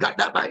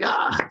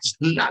 Lagadabaya,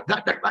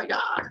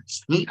 Lagadabaya,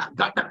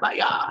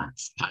 Lagadabaya.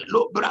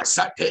 Hello,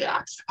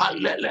 Brasatea.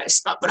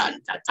 Haleles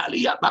Cabranta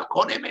Talia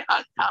Bacone me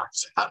anta.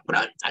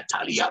 Abranta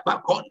Talia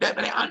Baconde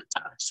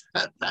Breanta.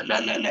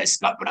 Haleles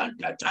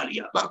Cabranta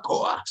Talia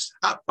Bacoa.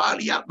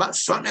 Apalia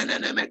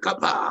Basonene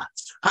Mecaba.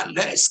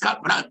 Hales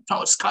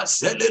Cabrantos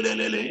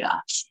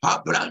Caselelelea.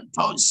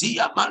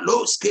 Abrantozia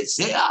Maloske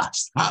Zea,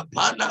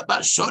 Apala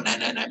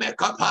Basonene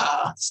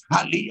Mekapa,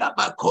 Alia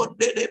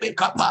Bakonde de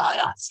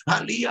Bekapaya,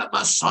 Alia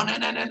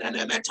Basonene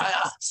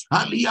Metaya,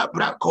 Alia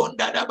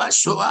Braconda da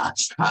Basua,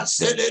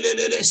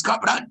 Azelele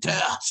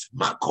Scabrante,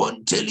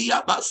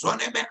 Macontelia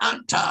Basoneme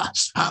Anta,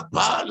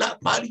 Apala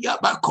Palia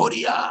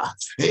Bacoria,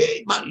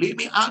 E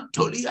Malimi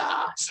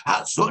Antolia,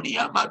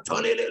 Azonia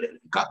Matolele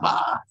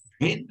Capa.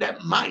 In the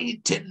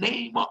mighty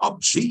name of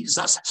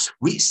Jesus,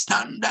 we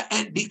stand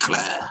and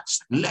declare,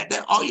 let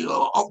the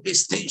oil of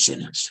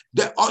distinction,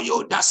 the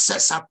oil that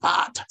sets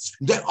apart,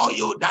 the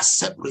oil that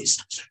separates,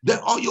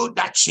 the oil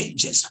that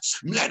changes,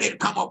 let it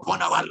come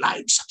upon our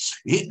lives.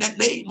 In the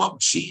name of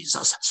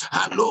Jesus,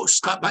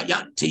 Halos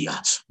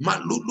Kabayantia,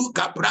 Malulu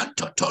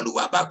Gabranta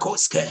Tolua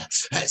Bakoske,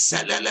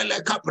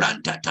 Selele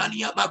Cabranta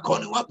Tania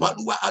Bakonua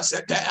Panua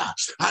Azetea,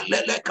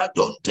 Alele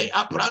Kadonte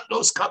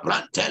Abrandos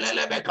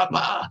Cabrantele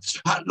Becapa,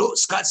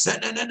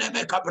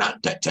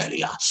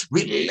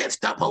 we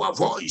lift up our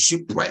voice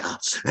in prayer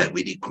and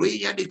we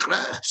decree and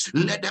declare,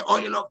 let the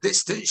oil of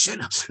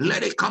distinction,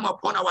 let it come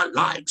upon our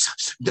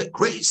lives. The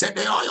grace and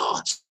the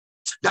oil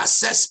that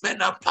sets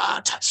men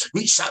apart,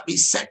 we shall be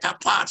set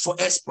apart for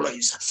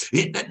exploits.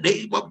 In the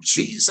name of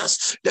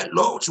Jesus, the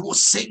Lord will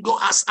single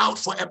us out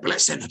for a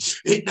blessing.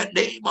 In the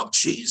name of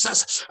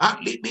Jesus,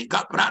 in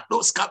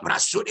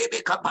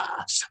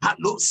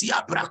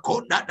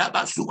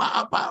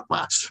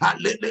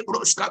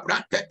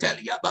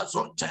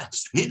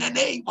the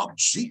name of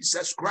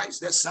Jesus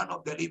Christ, the Son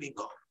of the living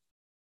God.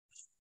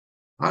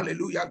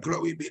 Hallelujah,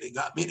 glory be to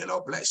God. May the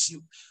Lord bless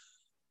you.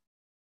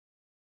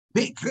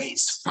 May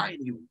grace find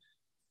you.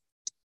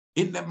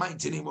 In the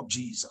mighty name of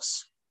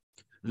Jesus.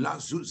 I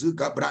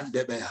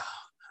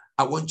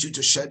want you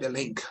to share the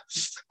link.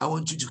 I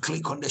want you to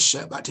click on the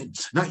share button.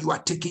 Now you are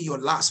taking your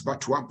last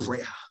but one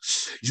prayer.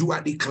 You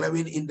are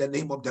declaring in the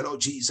name of the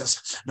Lord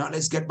Jesus. Now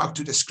let's get back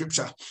to the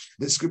scripture.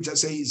 The scripture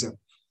says,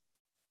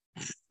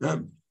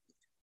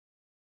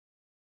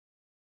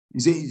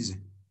 he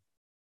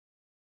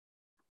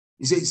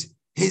says,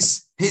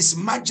 his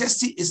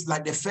majesty is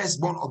like the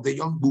firstborn of the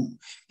young bull.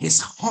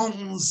 His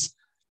horns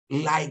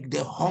like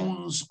the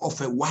horns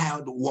of a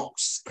wild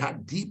ox. May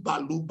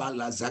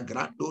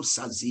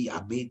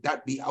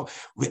that be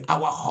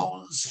our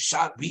horns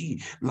shall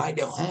be like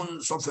the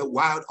horns of a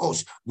wild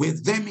ox.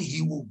 With them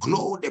he will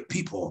glow the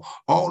people,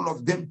 all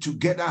of them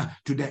together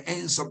to the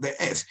ends of the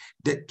earth.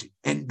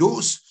 And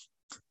those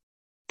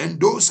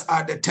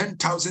are the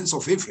 10,000s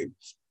of Ephraim.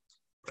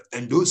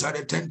 And those are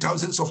the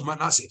 10,000s of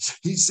Manasseh.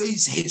 He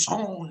says his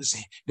horns,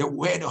 the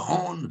word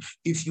horn,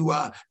 if you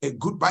are a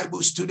good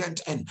Bible student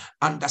and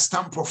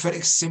understand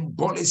prophetic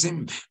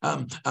symbolism,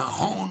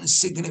 horn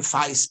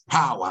signifies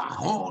power.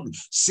 Horn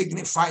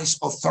signifies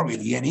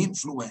authority and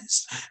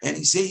influence. And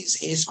he says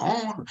his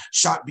horn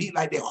shall be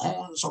like the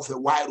horns of a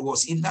wild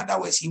horse. In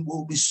other words, he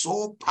will be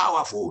so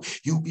powerful.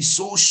 He will be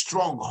so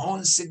strong.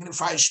 Horn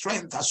signifies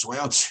strength as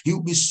well. He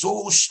will be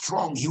so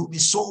strong. He will be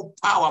so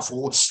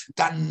powerful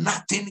that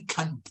nothing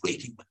can can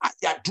break him.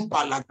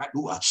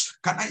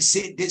 Can I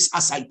say this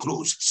as I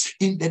close?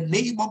 In the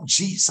name of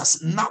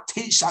Jesus,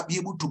 nothing shall be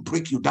able to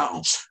break you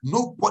down.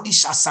 Nobody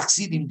shall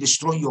succeed in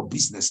destroying your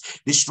business,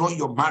 destroying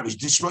your marriage,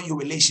 destroying your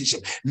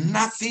relationship.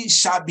 Nothing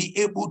shall be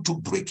able to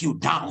break you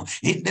down.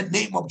 In the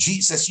name of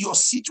Jesus, your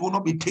seat will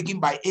not be taken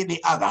by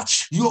any other.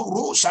 Your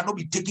role shall not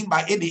be taken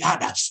by any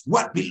other.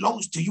 What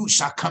belongs to you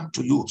shall come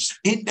to you.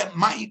 In the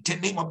mighty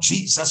name of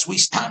Jesus, we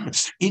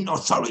stand in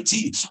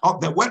authority of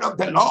the word of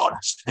the Lord,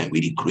 and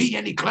we decree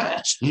and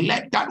declare,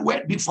 let that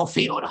word be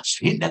fulfilled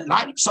in the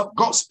lives of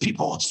God's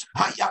people.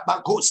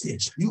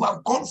 You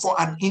have gone for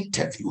an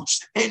interview,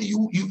 and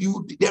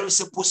there is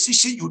a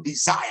position you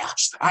desire.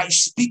 I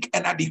speak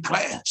and I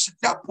declare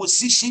that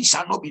position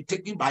shall not be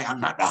taken by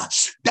another.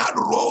 That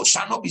role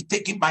shall not be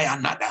taken by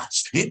another.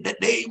 In the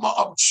name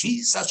of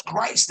Jesus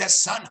Christ, the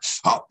Son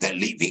of the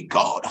living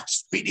God,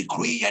 we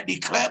decree and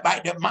declare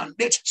by the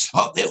mandate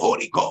of the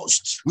Holy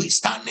Ghost, we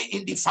stand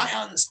in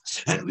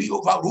defiance and we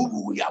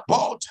overrule, we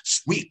abort,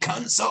 we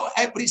cancel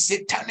every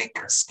satanic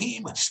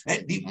scheme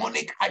and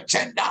demonic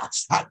agenda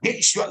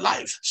against your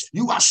life.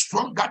 You are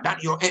stronger than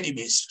your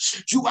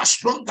enemies. You are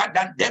stronger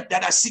than them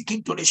that are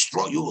seeking to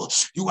destroy you.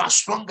 You are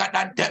stronger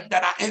than them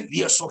that are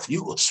envious of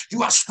you.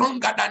 You are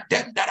stronger than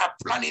them that are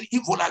planning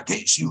evil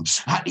against you.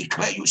 I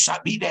declare you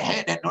shall be the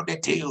head and not the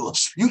tail.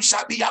 You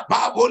shall be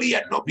above only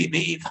and not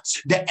beneath.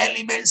 The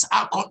elements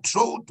are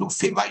controlled to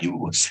favor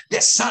you.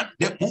 The sun,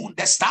 the moon,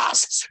 the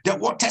stars, the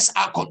waters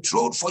are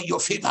controlled for your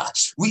favor.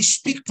 We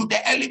speak to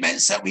the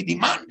elements and we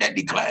demand and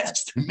declare,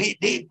 may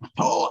they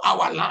toe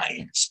our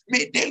lines.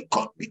 May they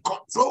be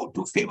controlled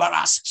to favor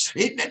us.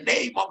 In the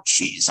name of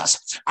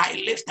Jesus, I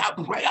lift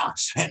up prayer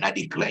and I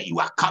declare you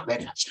are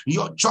covered.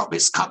 Your job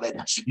is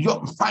covered.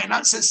 Your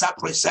finances are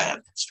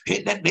preserved.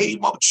 In the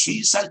name of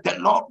Jesus, the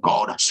Lord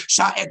God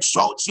shall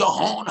exalt your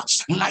horn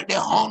like the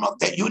horn of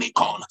the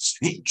unicorn.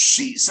 In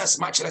Jesus'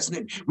 matchless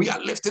name, we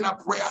are lifting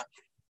up prayer.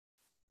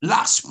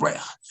 Last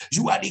prayer,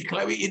 you are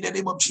declaring in the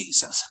name of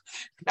Jesus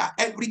that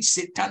every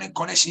satanic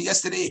connection.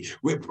 Yesterday,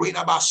 we're praying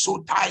about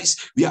soul ties.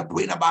 We are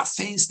praying about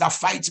things that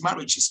fight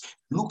marriages.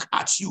 Look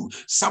at you.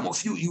 Some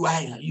of you, you are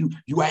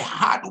a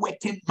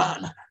hardworking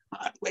man,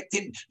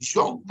 hardworking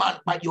young man,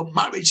 but your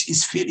marriage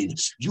is failing.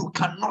 You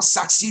cannot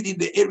succeed in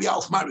the area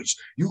of marriage.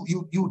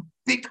 You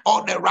tick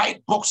all the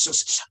right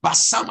boxes, but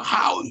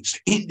somehow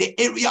in the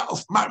area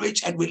of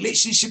marriage and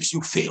relationships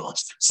you fail.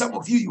 Some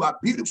of you are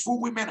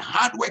beautiful women,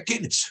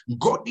 hardworking,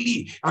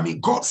 godly,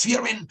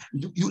 God-fearing.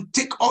 You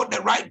tick all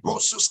the right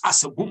boxes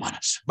as a woman,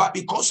 but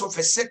because of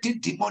a certain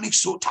demonic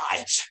soul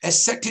tie, a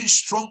certain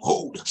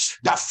stronghold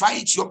that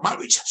fights your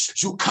marriage,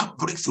 you can't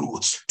break through.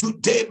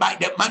 Today, by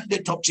the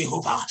mandate of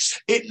Jehovah,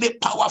 any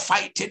power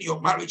fighting your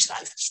marriage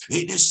life,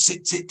 any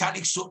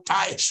satanic soul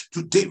tie,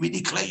 today we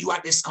declare you are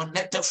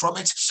disconnected from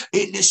it.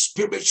 Any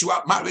spiritual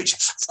marriage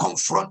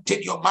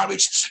confronting your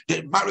marriage,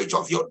 the marriage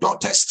of your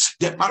daughters,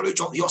 the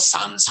marriage of your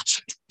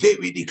sons, today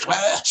we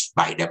declare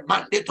by the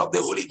mandate of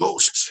the Holy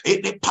Ghost,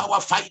 any power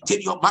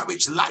fighting your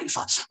marriage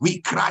life,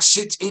 we crush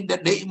it in the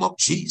name of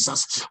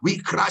Jesus. We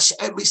crush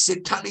every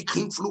satanic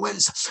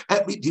influence,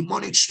 every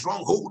demonic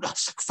stronghold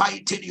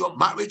fighting your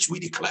marriage. We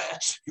declare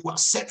you are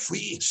set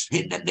free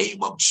in the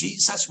name of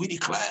Jesus. We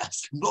declare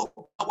no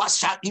power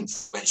shall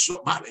influence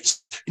your marriage.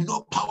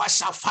 No power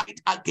shall fight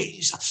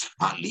against.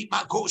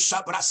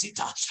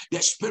 The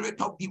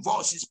spirit of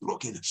divorce is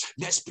broken.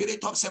 The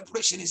spirit of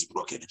separation is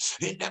broken.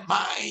 In the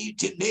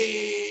mighty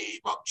name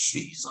of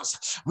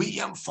Jesus,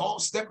 we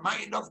enforce the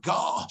mind of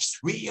God.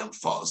 We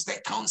enforce the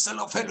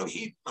counsel of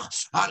Elohim.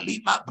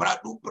 Alima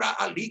Bradubra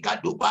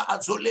Aliga Duba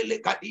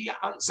Azolele Gadia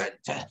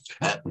Anzente.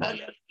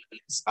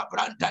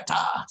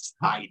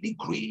 I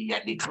decree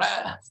and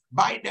declare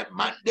by the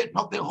mandate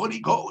of the Holy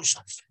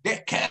Ghost,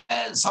 the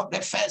curse of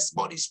the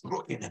firstborn is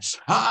broken.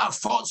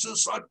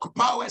 Forces or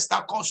powers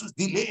that causes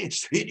delay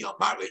in your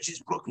marriage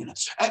is broken.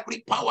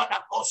 Every power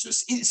that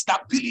causes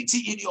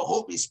instability in your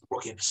home is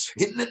broken.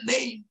 In the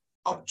name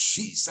of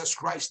Jesus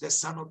Christ, the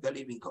Son of the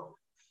living God.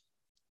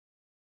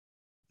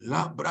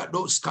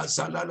 Labrados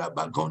Kazalala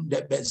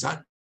Bagonde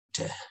Bezan.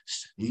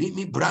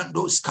 Limi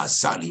brandos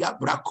casalia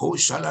braco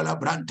shalala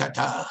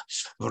brantata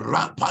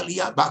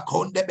rapalia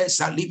bakonde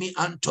besalimi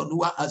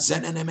antonua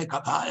azenene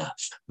kapaya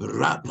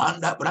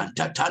rapanda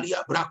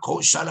brantatalia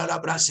braco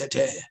shalala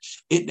brasete.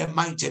 In the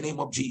mighty name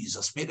of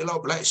Jesus, may the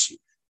Lord bless you.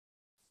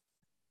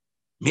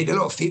 May the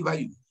Lord favor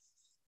you.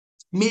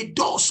 May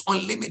doors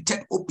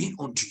unlimited open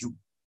unto you.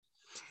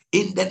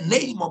 In the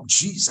name of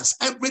Jesus,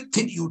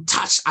 everything you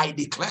touch, I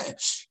declare,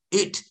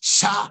 it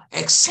shall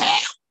excel.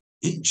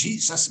 In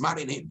Jesus'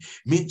 mighty name,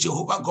 may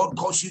Jehovah God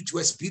cause you to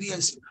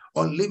experience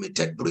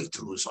unlimited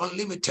breakthroughs,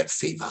 unlimited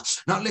favor.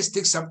 Now let's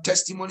take some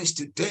testimonies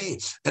today,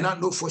 and I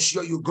know for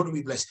sure you're going to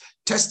be blessed.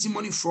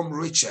 Testimony from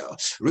Rachel.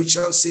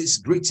 Rachel says,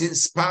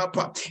 greetings,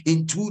 Papa.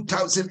 In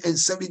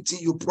 2017,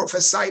 you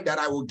prophesied that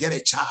I will get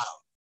a child.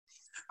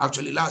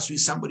 Actually, last week,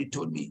 somebody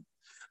told me,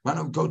 man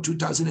of God,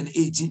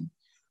 2018,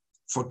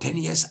 for 10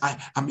 years, I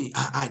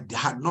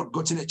had not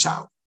gotten a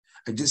child.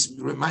 It just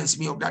reminds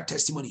me of that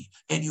testimony.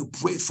 And you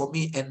prayed for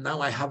me, and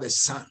now I have a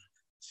son.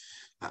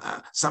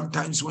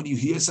 Sometimes when you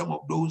hear some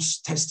of those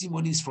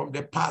testimonies from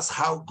the past,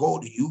 how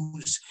God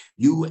used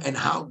you and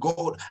how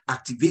God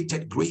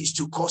activated grace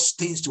to cause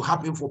things to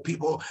happen for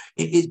people,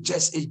 it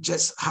just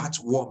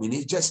heartwarming.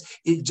 It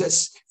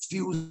just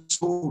feels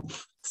so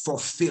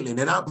fulfilling.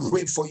 And I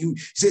pray for you.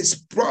 It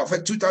says,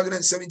 Prophet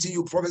 2017,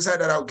 you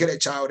prophesied that I'll get a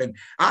child, and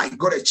I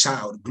got a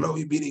child.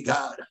 Glory be to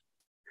God.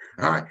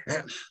 All right.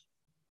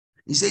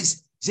 He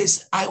says,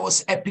 I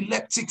was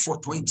epileptic for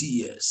 20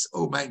 years.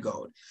 Oh my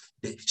God.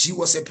 She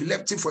was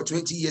epileptic for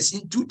 20 years.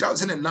 In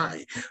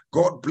 2009,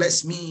 God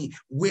blessed me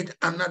with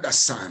another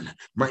son.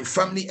 My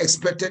family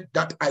expected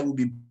that I would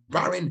be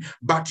barren,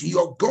 but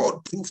your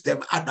God proved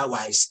them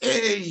otherwise.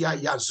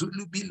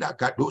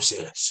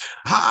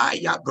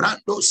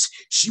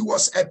 She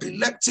was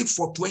epileptic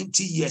for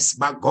 20 years,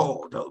 but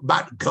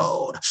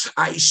God,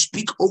 I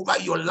speak over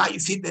your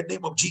life in the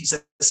name of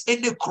Jesus.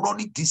 Any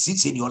chronic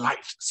disease in your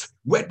life,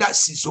 whether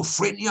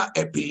schizophrenia,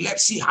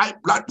 epilepsy, high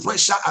blood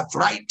pressure,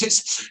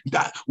 arthritis,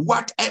 that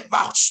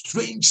whatever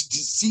strange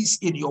disease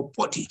in your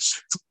body,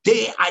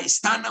 today I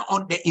stand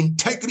on the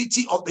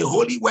integrity of the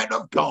holy word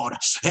of God,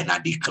 and I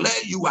declare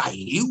you are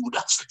healed,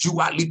 you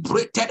are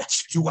liberated,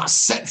 you are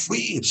set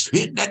free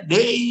in the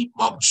name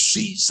of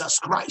Jesus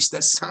Christ,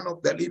 the Son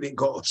of the living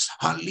God.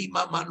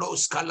 Halima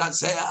manos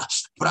kalazea,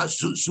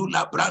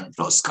 brazuzula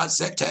brandos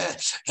kazete,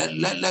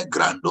 elele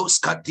grandos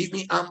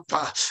kadimi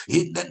ampa,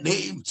 in the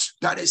name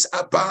that is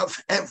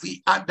above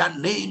every other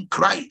name,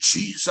 Christ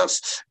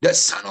Jesus, the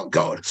Son of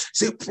God.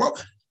 Say,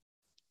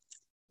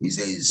 he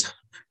says,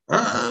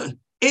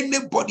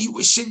 anybody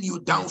wishing you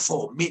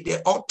downfall, may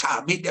the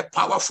altar, may the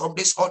power from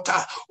this altar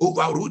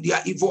overrule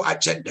their evil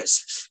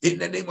agendas. In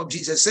the name of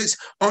Jesus, says,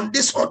 on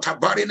this altar,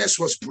 barrenness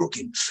was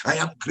broken. I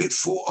am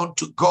grateful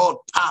unto God,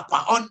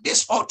 Papa. On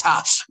this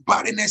altar,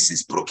 barrenness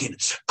is broken.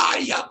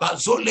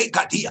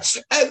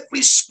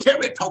 Every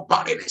spirit of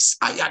barrenness,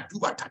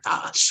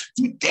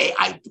 today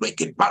I break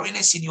it.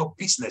 Barrenness in your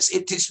business,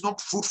 it is not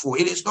fruitful,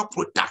 it is not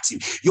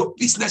productive. Your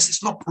business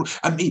is not,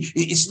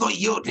 it's not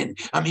yielding.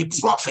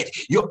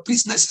 Profit. Your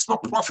business is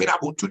not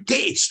profitable.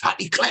 Today, I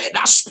declare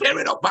that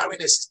spirit of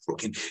barrenness is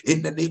broken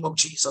in the name of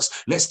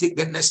Jesus. Let's take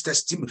the next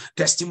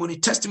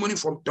testimony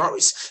from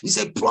Doris. He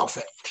said,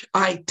 Prophet,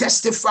 I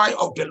testify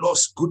of the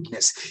Lord's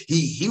goodness.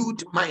 He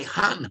healed my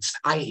hand.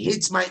 I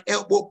hit my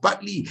elbow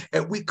badly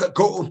a week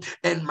ago,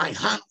 and my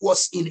hand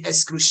was in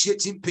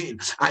excruciating pain.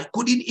 I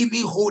couldn't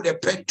even hold a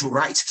pen to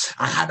write.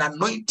 I had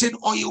anointing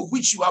oil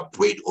which you have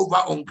prayed over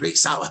on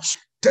Grace Hour.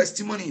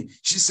 Testimony,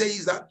 she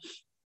says that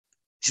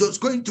she was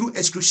going through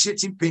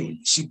excruciating pain.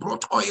 She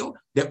brought oil.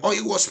 The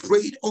oil was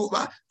prayed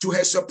over. To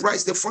her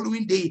surprise, the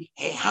following day,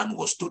 her hand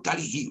was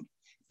totally healed.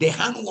 The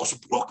hand was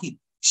broken.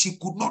 She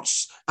could not,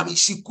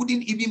 she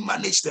couldn't even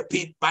manage the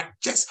pain, but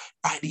just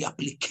by the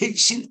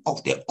application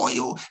of the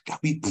oil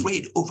that we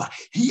prayed over.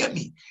 Hear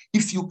me.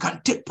 If you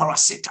can take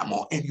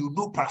paracetamol and you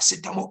know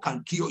paracetamol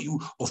can cure you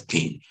of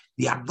pain,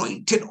 the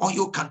anointed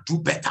oil can do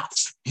better.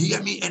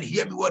 Hear me and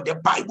hear me what the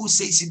Bible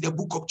says in the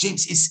book of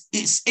James.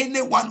 Is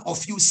any one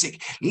of you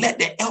sick? Let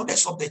the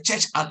elders of the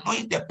church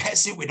anoint the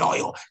person with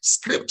oil.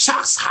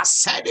 Scriptures has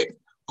said it.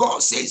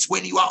 God says,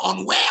 when you are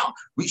unwell,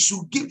 we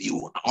should give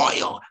you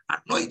oil,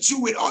 anoint you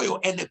with oil,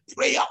 and the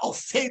prayer of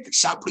faith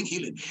shall bring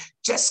healing.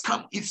 Just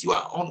come if you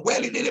are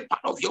unwell in any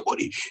part of your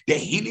body. The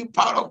healing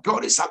power of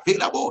God is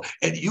available,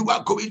 and you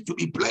are going to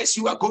be blessed.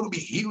 You are going to be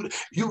healed.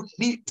 You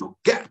need to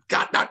get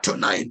that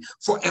tonight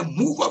for a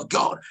move of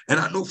God,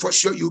 and I know for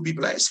sure you'll be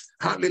blessed.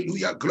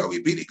 Hallelujah. Glory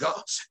be to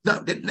God. Now,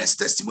 the next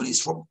testimony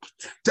is from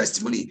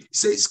testimony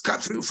says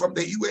Catherine from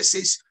the US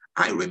says,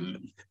 I remember,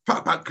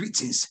 Papa,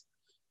 greetings.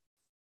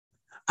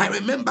 I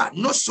remember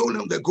not so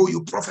long ago,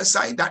 you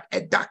prophesied that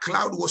a dark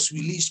cloud was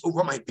released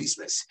over my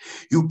business.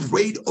 You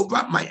prayed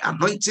over my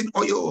anointing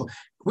oil,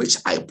 which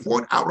I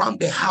poured around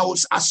the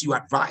house as you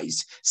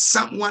advised.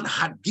 Someone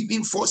had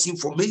given false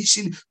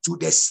information to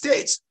the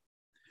state,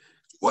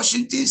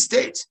 Washington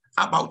State,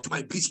 about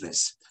my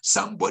business.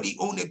 Somebody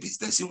owned a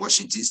business in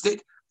Washington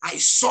State. I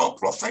saw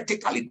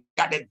prophetically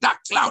that the dark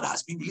cloud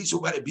has been released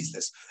over the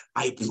business.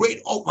 I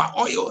prayed over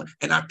oil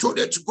and I told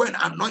her to go and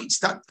anoint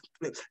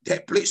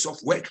their place of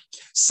work.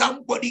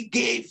 Somebody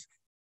gave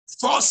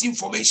false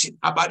information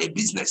about the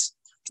business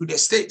to the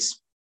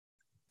states.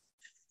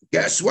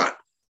 Guess what?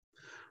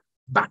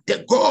 But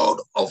the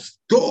God of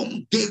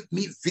Dome gave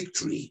me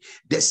victory.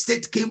 The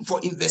state came for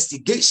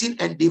investigation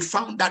and they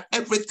found that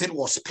everything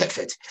was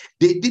perfect.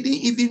 They didn't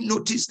even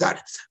notice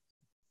that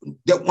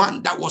the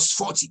one that was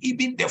faulty,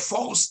 even the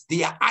false,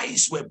 their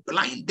eyes were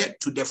blinded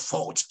to the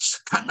fault.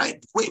 Can I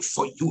pray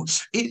for you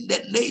in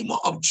the name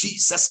of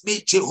Jesus?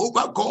 May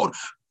Jehovah God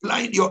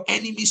blind your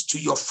enemies to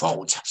your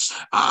fault.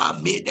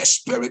 May the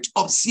spirit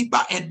of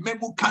Ziba and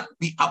Memucan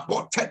be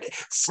aborted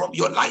from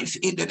your life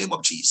in the name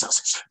of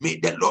Jesus. May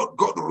the Lord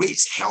God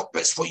raise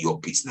helpers for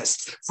your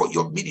business, for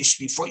your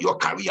ministry, for your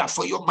career,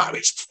 for your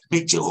marriage.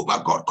 May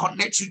Jehovah God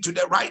connect you to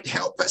the right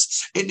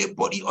helpers.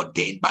 Anybody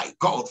ordained by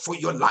God for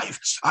your life,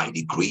 I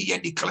decree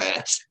and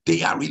declare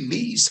they are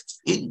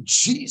released in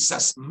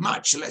Jesus'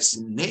 matchless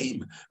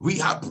name. We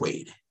have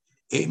prayed.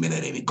 Amen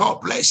and amen.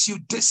 God bless you.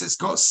 This is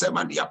God's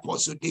servant, the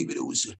Apostle David Usu.